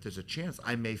implant, but if there's a chance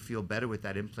I may feel better with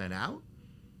that implant out,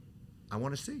 I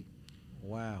want to see.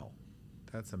 Wow.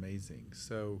 That's amazing.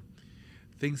 So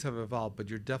things have evolved, but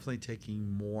you're definitely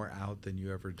taking more out than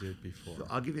you ever did before. So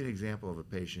I'll give you an example of a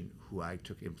patient who I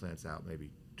took implants out maybe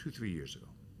 2-3 years ago.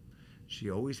 She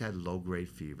always had low-grade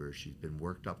fever. She's been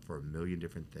worked up for a million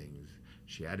different things.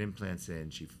 She had implants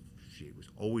in. She was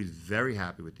always very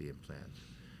happy with the implants.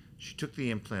 She took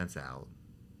the implants out,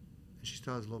 and she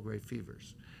still has low-grade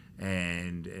fevers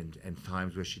and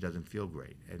times where she doesn't feel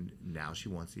great. And now she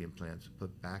wants the implants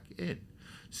put back in.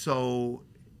 So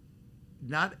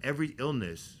not every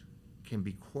illness can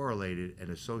be correlated and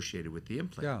associated with the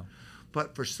implant. Yeah.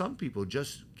 But for some people,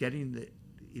 just getting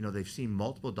they've seen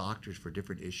multiple doctors for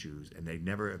different issues and they've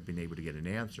never been able to get an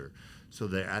answer. So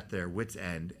they're at their wit's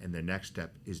end, and their next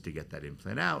step is to get that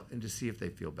implant out and to see if they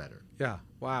feel better. Yeah.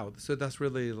 Wow. So that's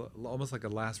really almost like a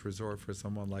last resort for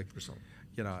someone like,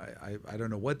 I don't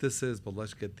know what this is, but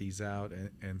let's get these out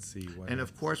and see what. And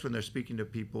of course, when they're speaking to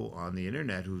people on the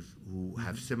internet who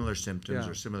have similar symptoms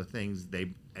or similar things,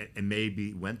 and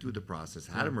maybe went through the process,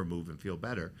 had them removed and feel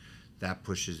better, that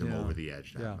pushes them over the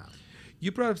edge to have them out.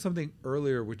 You brought up something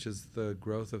earlier, which is the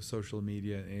growth of social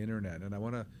media and internet, and I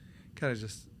want to kind of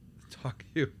just talk to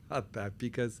you about that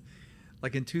because,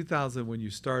 like in 2000 when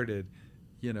you started,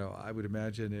 I would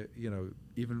imagine it,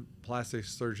 even plastic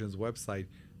surgeons' website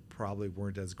probably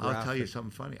weren't as graphic. I'll tell you something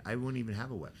funny. I wouldn't even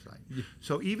have a website.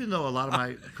 So even though a lot of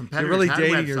my competitors really had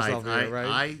dating websites, yourself here, right?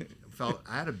 I felt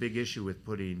I had a big issue with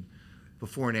putting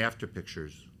before and after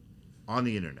pictures on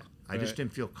the internet. I just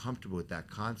didn't feel comfortable with that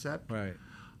concept. Right.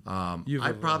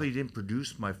 I probably didn't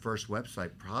produce my first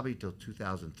website probably till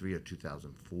 2003 or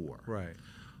 2004. Right.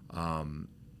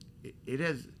 It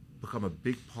has become a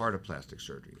big part of plastic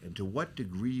surgery. And to what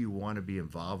degree you want to be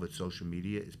involved with social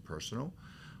media is personal.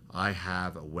 I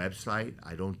have a website.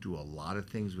 I don't do a lot of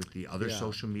things with the other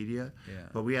social media. Yeah.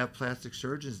 But we have plastic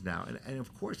surgeons now. And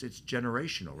of course, it's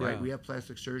generational, right? Yeah. We have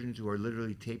plastic surgeons who are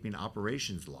literally taping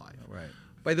operations live. Right.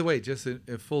 By the way, just in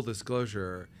full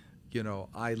disclosure,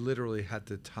 I literally had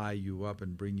to tie you up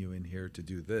and bring you in here to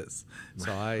do this.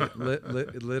 So I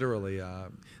literally,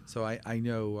 so I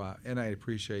know, and I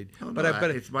appreciate. But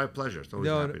it's my pleasure. It's always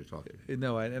happy to talk to you.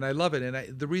 No, and I love it.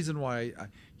 And the reason why,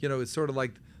 it's sort of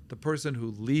like the person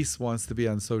who least wants to be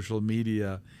on social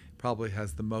media probably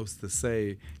has the most to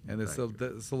say. And it's a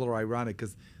little ironic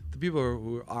because the people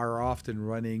who are often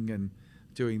running and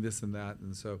doing this and that,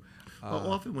 and so.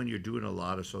 Well, often when you're doing a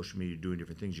lot of social media, doing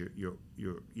different things, you're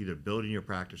either building your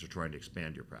practice or trying to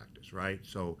expand your practice, right?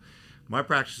 So my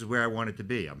practice is where I want it to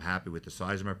be. I'm happy with the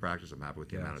size of my practice. I'm happy with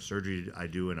the amount of surgery I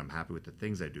do, and I'm happy with the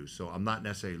things I do. So I'm not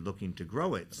necessarily looking to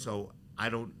grow it. So I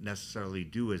don't necessarily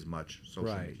do as much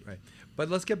social media. Right. But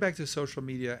let's get back to social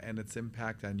media and its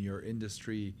impact on your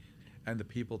industry and the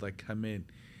people that come in.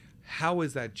 How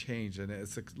has that changed? And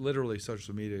it's literally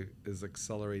social media is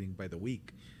accelerating by the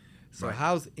week. So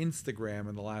how's Instagram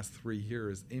in the last 3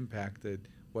 years impacted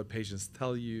what patients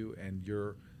tell you and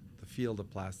the field of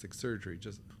plastic surgery?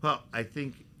 Well, I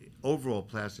think overall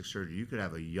plastic surgery, you could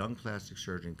have a young plastic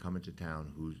surgeon come into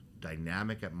town who's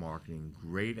dynamic at marketing,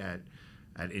 great at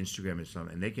Instagram and so on,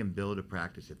 and they can build a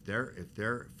practice if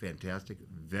they're fantastic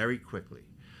very quickly.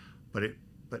 But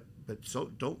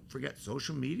so don't forget,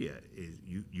 social media is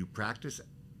you practice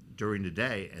during the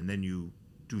day and then you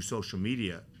do social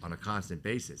media on a constant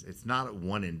basis. It's not a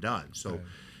one and done. So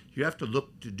you have to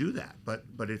look to do that.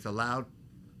 But it's allowed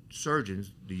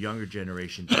surgeons, the younger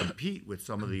generation, to compete with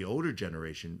some of the older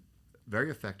generation very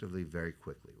effectively, very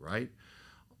quickly, right?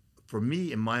 For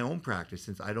me, in my own practice,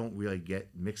 since I don't really get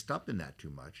mixed up in that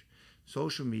too much,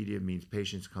 social media means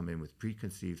patients come in with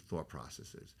preconceived thought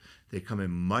processes. They come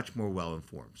in much more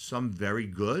well-informed. Some very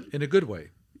good. In a good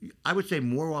way. I would say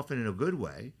more often in a good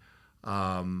way.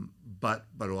 But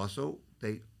also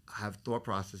they have thought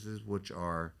processes which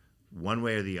are one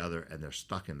way or the other, and they're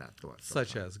stuck in that thought.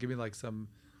 Such as, give me like some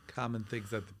common things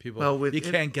that the people, you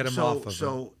can't get them off of.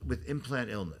 So with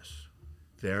implant illness,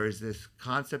 there is this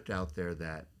concept out there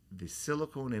that the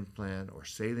silicone implant or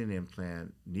saline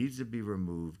implant needs to be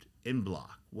removed in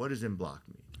block. What does in block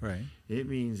mean? Right. It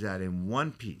means that in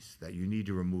one piece that you need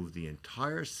to remove the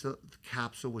entire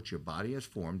capsule which your body has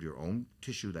formed, your own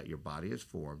tissue that your body has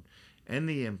formed, and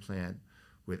the implant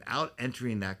without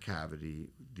entering that cavity,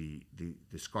 the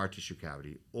scar tissue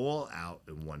cavity, all out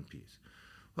in one piece.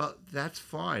 Well, that's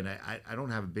fine. I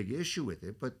don't have a big issue with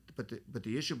it, but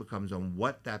the issue becomes on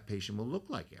what that patient will look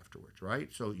like afterwards, right?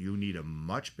 So you need a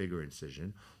much bigger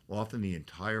incision, often the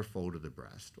entire fold of the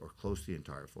breast or close to the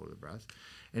entire fold of the breast.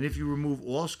 And if you remove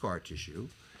all scar tissue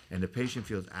and the patient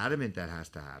feels adamant that has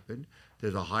to happen,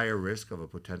 there's a higher risk of a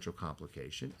potential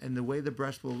complication. And the way the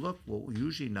breast will look will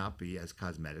usually not be as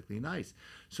cosmetically nice.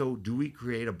 So do we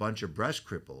create a bunch of breast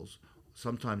cripples,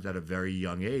 sometimes at a very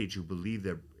young age, who believe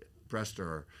their breasts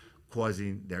are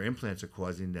causing, their implants are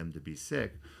causing them to be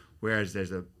sick, whereas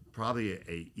there's probably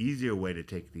a easier way to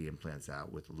take the implants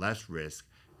out with less risk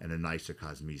and a nicer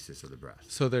cosmesis of the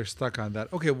breast. So they're stuck on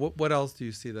that. Okay, what else do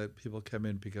you see that people come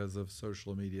in because of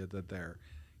social media that they're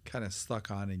kind of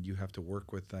stuck on, and you have to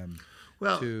work with them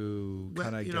to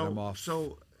kind of get them off?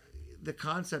 So the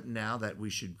concept now that we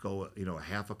should go, a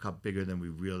half a cup bigger than we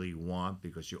really want,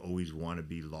 because you always want to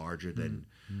be larger than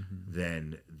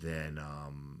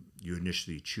you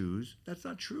initially choose. That's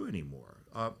not true anymore.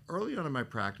 Early on in my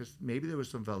practice, maybe there was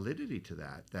some validity to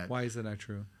that. Why is it not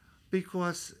true?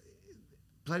 Because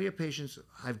plenty of patients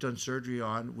I've done surgery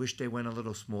on wish they went a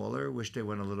little smaller, wish they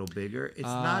went a little bigger. It's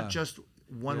not just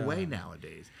one way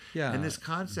nowadays. Yeah. And this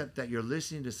concept that you're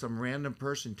listening to some random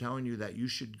person telling you that you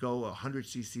should go 100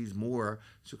 cc's more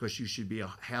because you should be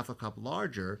a half a cup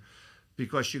larger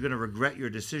because you're going to regret your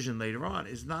decision later on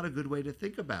is not a good way to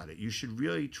think about it. You should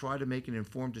really try to make an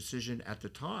informed decision at the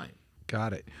time.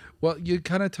 Got it. Well, you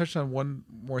kind of touched on one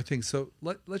more thing. So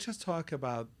let's just talk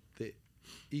about the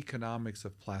economics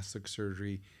of plastic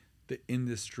surgery, the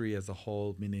industry as a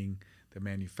whole, meaning the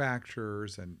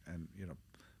manufacturers and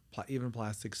even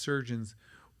plastic surgeons.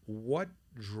 What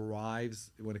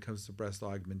drives, when it comes to breast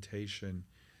augmentation,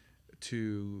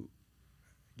 to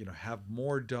have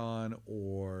more done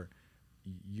or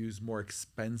use more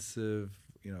expensive?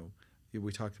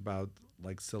 We talked about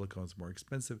like silicone's more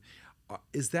expensive.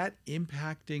 Is that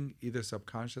impacting either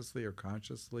subconsciously or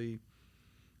consciously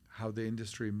how the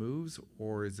industry moves,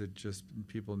 or is it just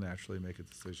people naturally make a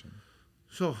decision?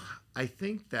 So I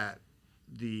think that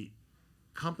the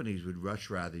companies would much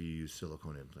rather you use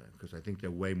silicone implant, because I think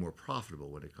they're way more profitable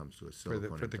when it comes to a silicone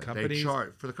implant. For the companies? They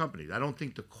charge for the companies. I don't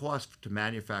think the cost to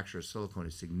manufacture a silicone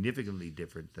is significantly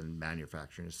different than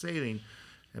manufacturing a saline,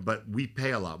 but we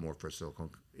pay a lot more for a silicone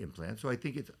implant, so I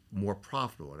think it's more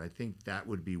profitable. And I think that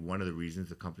would be one of the reasons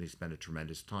the companies spend a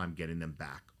tremendous time getting them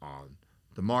back on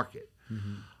the market.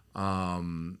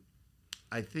 Mm-hmm.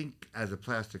 I think as a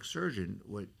plastic surgeon,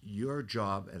 what your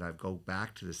job, and I go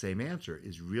back to the same answer,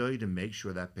 is really to make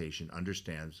sure that patient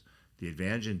understands the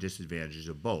advantages and disadvantages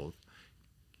of both,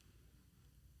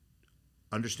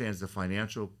 understands the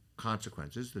financial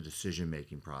consequences, the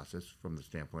decision-making process from the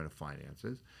standpoint of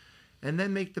finances, and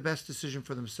then make the best decision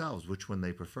for themselves, which one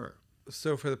they prefer.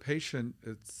 So for the patient,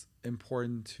 it's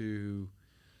important to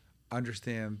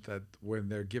understand that when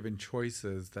they're given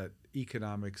choices, that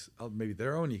economics, maybe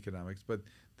their own economics, but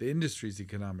the industry's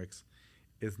economics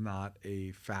is not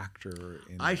a factor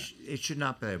in it should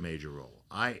not play a major role.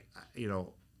 I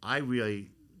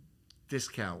really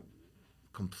discount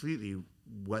completely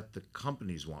what the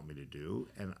companies want me to do,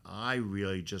 and I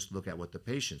really just look at what the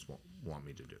patients want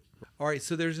me to do. All right,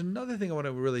 so there's another thing I want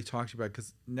to really talk to you about,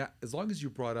 because as long as you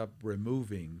brought up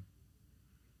removing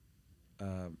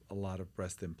a lot of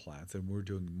breast implants, and we're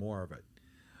doing more of it,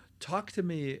 talk to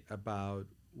me about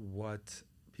what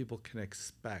people can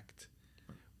expect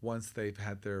once they've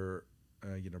had their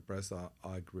breast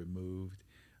aug removed,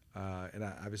 and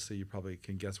obviously you probably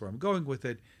can guess where I'm going with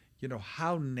it.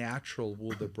 How natural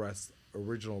will the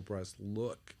original breast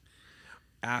look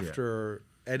after,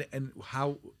 and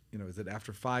how, is it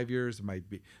after 5 years? It might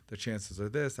be, the chances are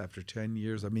this, after 10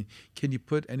 years. I mean, can you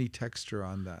put any texture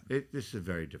on that? This is a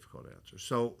very difficult answer.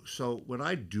 So when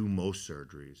I do most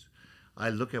surgeries, I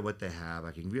look at what they have.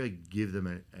 I can really give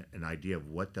them an idea of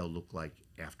what they'll look like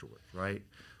afterwards, right?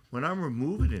 When I'm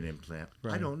removing an implant,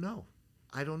 Right. I don't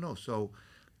know. So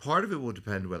part of it will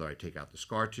depend whether I take out the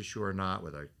scar tissue or not,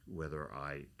 whether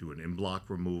I do an in-block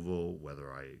removal,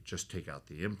 whether I just take out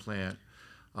the implant.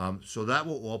 So that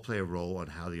will all play a role on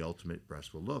how the ultimate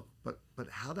breast will look. But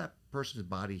how that person's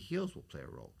body heals will play a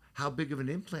role. How big of an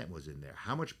implant was in there?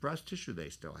 How much breast tissue they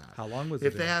still have? How long was it?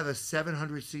 If they have a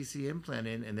 700 cc implant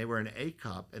in and they were an A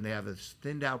cup and they have a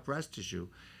thinned out breast tissue,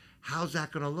 how's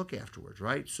that going to look afterwards,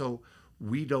 right? So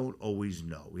we don't always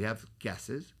know. We have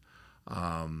guesses.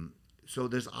 So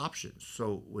there's options.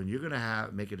 So when you're going to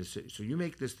make a decision, so you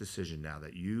make this decision now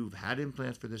that you've had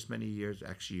implants for this many years,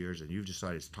 X years, and you've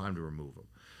decided it's time to remove them.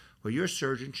 Well, your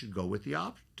surgeon should go with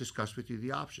discuss with you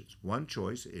the options. One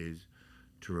choice is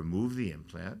to remove the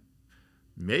implant,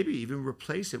 maybe even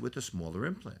replace it with a smaller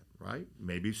implant, right?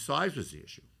 Maybe size was the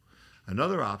issue.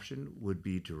 Another option would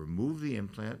be to remove the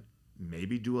implant,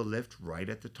 maybe do a lift right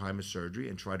at the time of surgery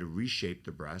and try to reshape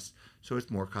the breast so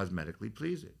it's more cosmetically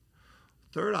pleasing.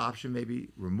 Third option, maybe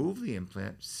remove the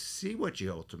implant, see what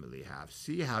you ultimately have,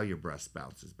 see how your breast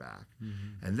bounces back.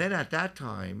 And then at that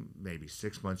time, maybe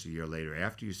 6 months, a year later,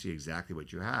 after you see exactly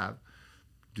what you have,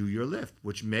 do your lift,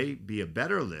 which may be a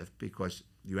better lift because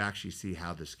you actually see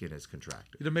how the skin is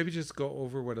contracted. Maybe just go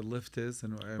over what a lift is,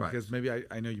 and Right. because maybe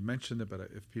I know you mentioned it, but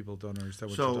if people don't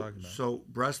understand what you're talking about. So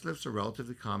breast lifts are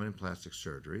relatively common in plastic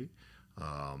surgery.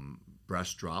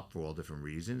 Breast drop for all different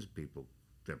reasons.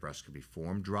 Their breasts could be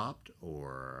form dropped,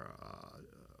 or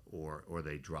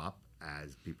they drop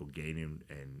as people gain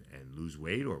and lose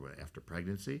weight, or after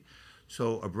pregnancy.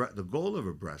 So the goal of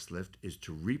a breast lift is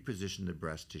to reposition the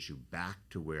breast tissue back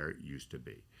to where it used to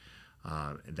be.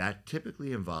 And that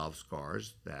typically involves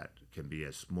scars that can be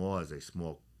as small as a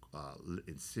small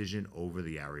incision over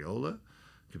the areola.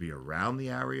 It could be around the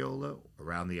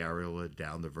areola,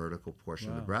 down the vertical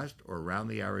portion of the breast, or around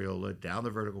the areola, down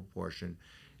the vertical portion,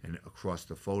 and across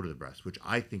the fold of the breast, which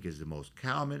I think is the most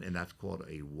common, and that's called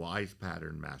a wise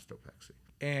pattern mastopexy.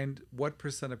 And what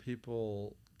 % of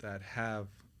people that have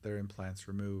their implants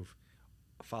removed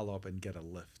follow up and get a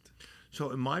lift?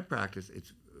 So in my practice,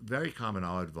 it's very common.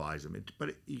 I'll advise them.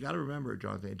 But you got to remember,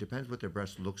 Jonathan, it depends what their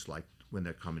breast looks like when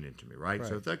they're coming into me, right?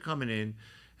 So if they're coming in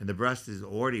and the breast is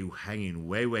already hanging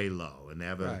way, way low, and they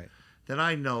have then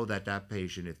I know that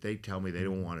patient, if they tell me they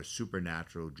don't want a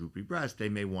supernatural droopy breast, they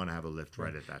may want to have a lift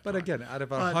right at that time. But again, out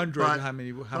of 100, how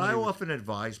many? I often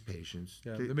advise patients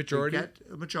the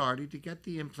majority to get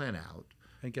the implant out,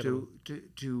 and get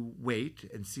to wait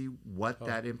and see what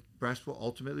that breast will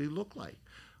ultimately look like.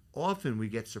 Often we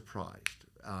get surprised,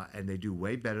 and they do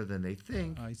way better than they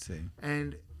think. I see.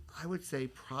 And I would say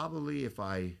probably if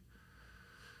I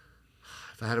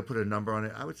had to put a number on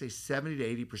it, I would say 70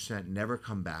 to 80% never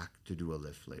come back to do a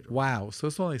lift later. Wow. So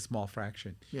it's only a small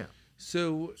fraction. Yeah.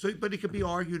 So, but it could be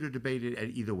argued or debated at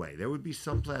either way. There would be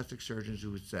some plastic surgeons who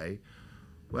would say,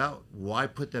 well, why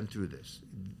put them through this?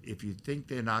 If you think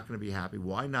they're not going to be happy,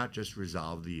 why not just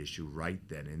resolve the issue right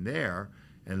then and there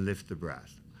and lift the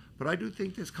breast? But I do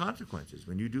think there's consequences.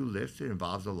 When you do lifts, it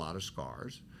involves a lot of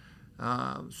scars.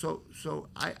 So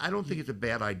I don't think it's a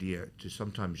bad idea to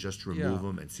sometimes just remove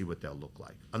them and see what they'll look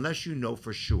like, unless you know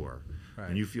for sure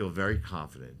and you feel very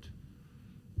confident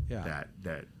that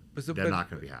they're not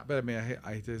going to be happy. But I mean,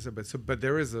 I hate to say, but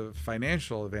there is a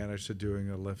financial advantage to doing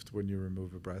a lift when you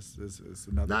remove a breast. Is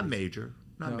another not reason. major,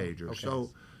 not major. Okay.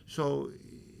 So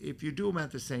if you do them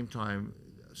at the same time,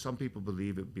 some people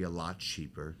believe it'd be a lot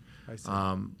cheaper. I see.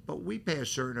 But we pay a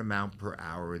certain amount per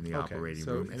hour in the operating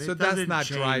room, and so it that's doesn't not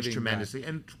change driving tremendously.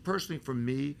 And personally, for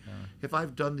me, if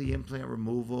I've done the implant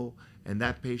removal and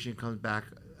that patient comes back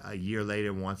a year later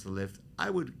and wants a lift, I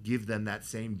would give them that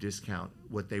same discount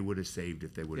what they would have saved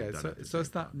if they would have done it. So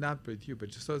it's not with you,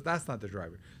 but so that's not the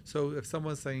driver. So if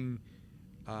someone's saying,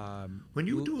 when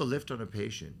you do a lift on a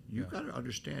patient, you've got to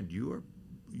understand you are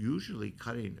usually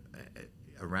cutting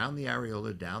around the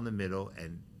areola, down the middle,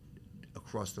 and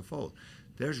across the fold.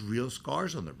 There's real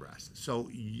scars on the breast, so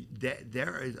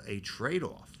there is a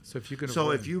trade-off. So if you can,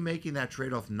 if you're making that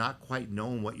trade-off, not quite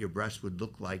knowing what your breast would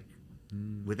look like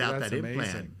without that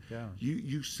implant,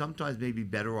 you sometimes may be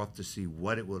better off to see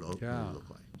what it would look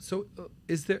like. So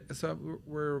is there? So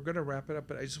we're going to wrap it up,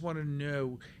 but I just want to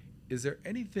know: is there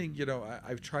anything?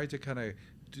 I've tried to kind of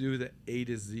do the A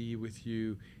to Z with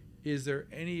you. Is there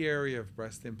any area of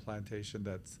breast implantation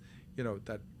that's,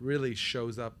 that really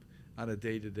shows up on a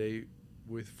day-to-day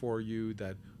for you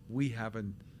that we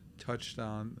haven't touched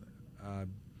on?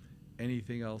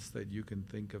 Anything else that you can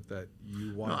think of that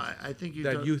you want? No, I think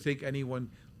you think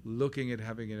anyone looking at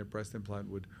having a breast implant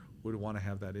would want to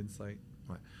have that insight?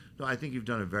 Right. No, I think you've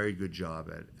done a very good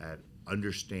job at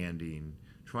understanding,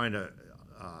 trying to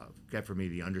get for me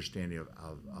the understanding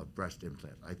of breast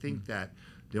implants. I think that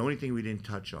the only thing we didn't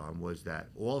touch on was that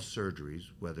all surgeries,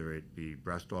 whether it be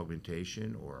breast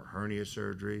augmentation or hernia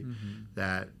surgery,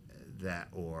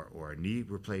 or a knee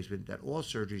replacement, that all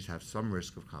surgeries have some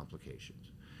risk of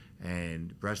complications,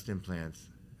 and breast implants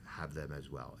have them as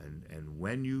well. And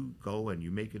when you go and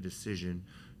you make a decision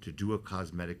to do a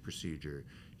cosmetic procedure,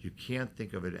 you can't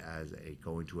think of it as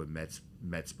going to a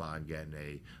med spa and getting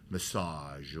a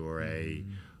massage or a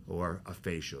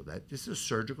facial. That this is a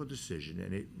surgical decision,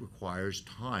 and it requires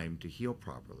time to heal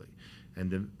properly, and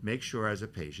to make sure as a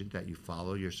patient that you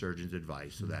follow your surgeon's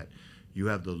advice so that you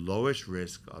have the lowest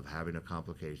risk of having a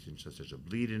complication such as a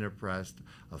bleed in a breast,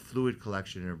 a fluid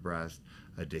collection in a breast,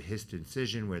 a dehisced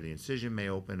incision where the incision may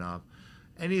open up.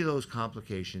 Any of those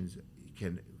complications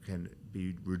can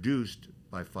be reduced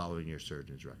by following your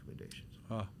surgeon's recommendations.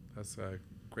 Oh, that's a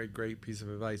great piece of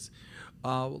advice.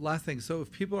 Last thing, so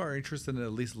if people are interested in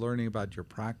at least learning about your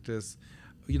practice,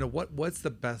 what's the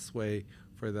best way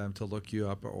for them to look you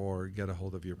up or get a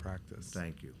hold of your practice?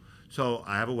 Thank you. So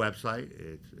I have a website.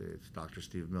 It's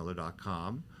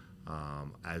drstevemiller.com,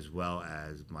 as well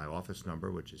as my office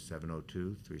number, which is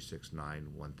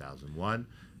 702-369-1001.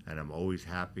 And I'm always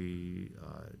happy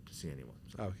to see anyone.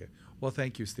 So. Okay. Well,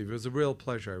 thank you, Steve. It was a real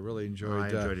pleasure. I really enjoyed I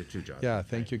enjoyed it too, John. Yeah,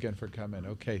 thank you again for coming.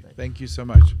 Okay, thank you so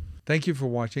much. Thank you for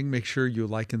watching. Make sure you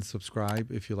like and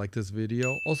subscribe if you like this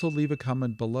video. Also, leave a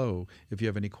comment below if you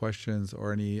have any questions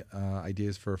or any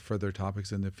ideas for further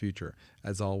topics in the future.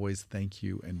 As always, thank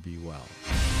you and be well.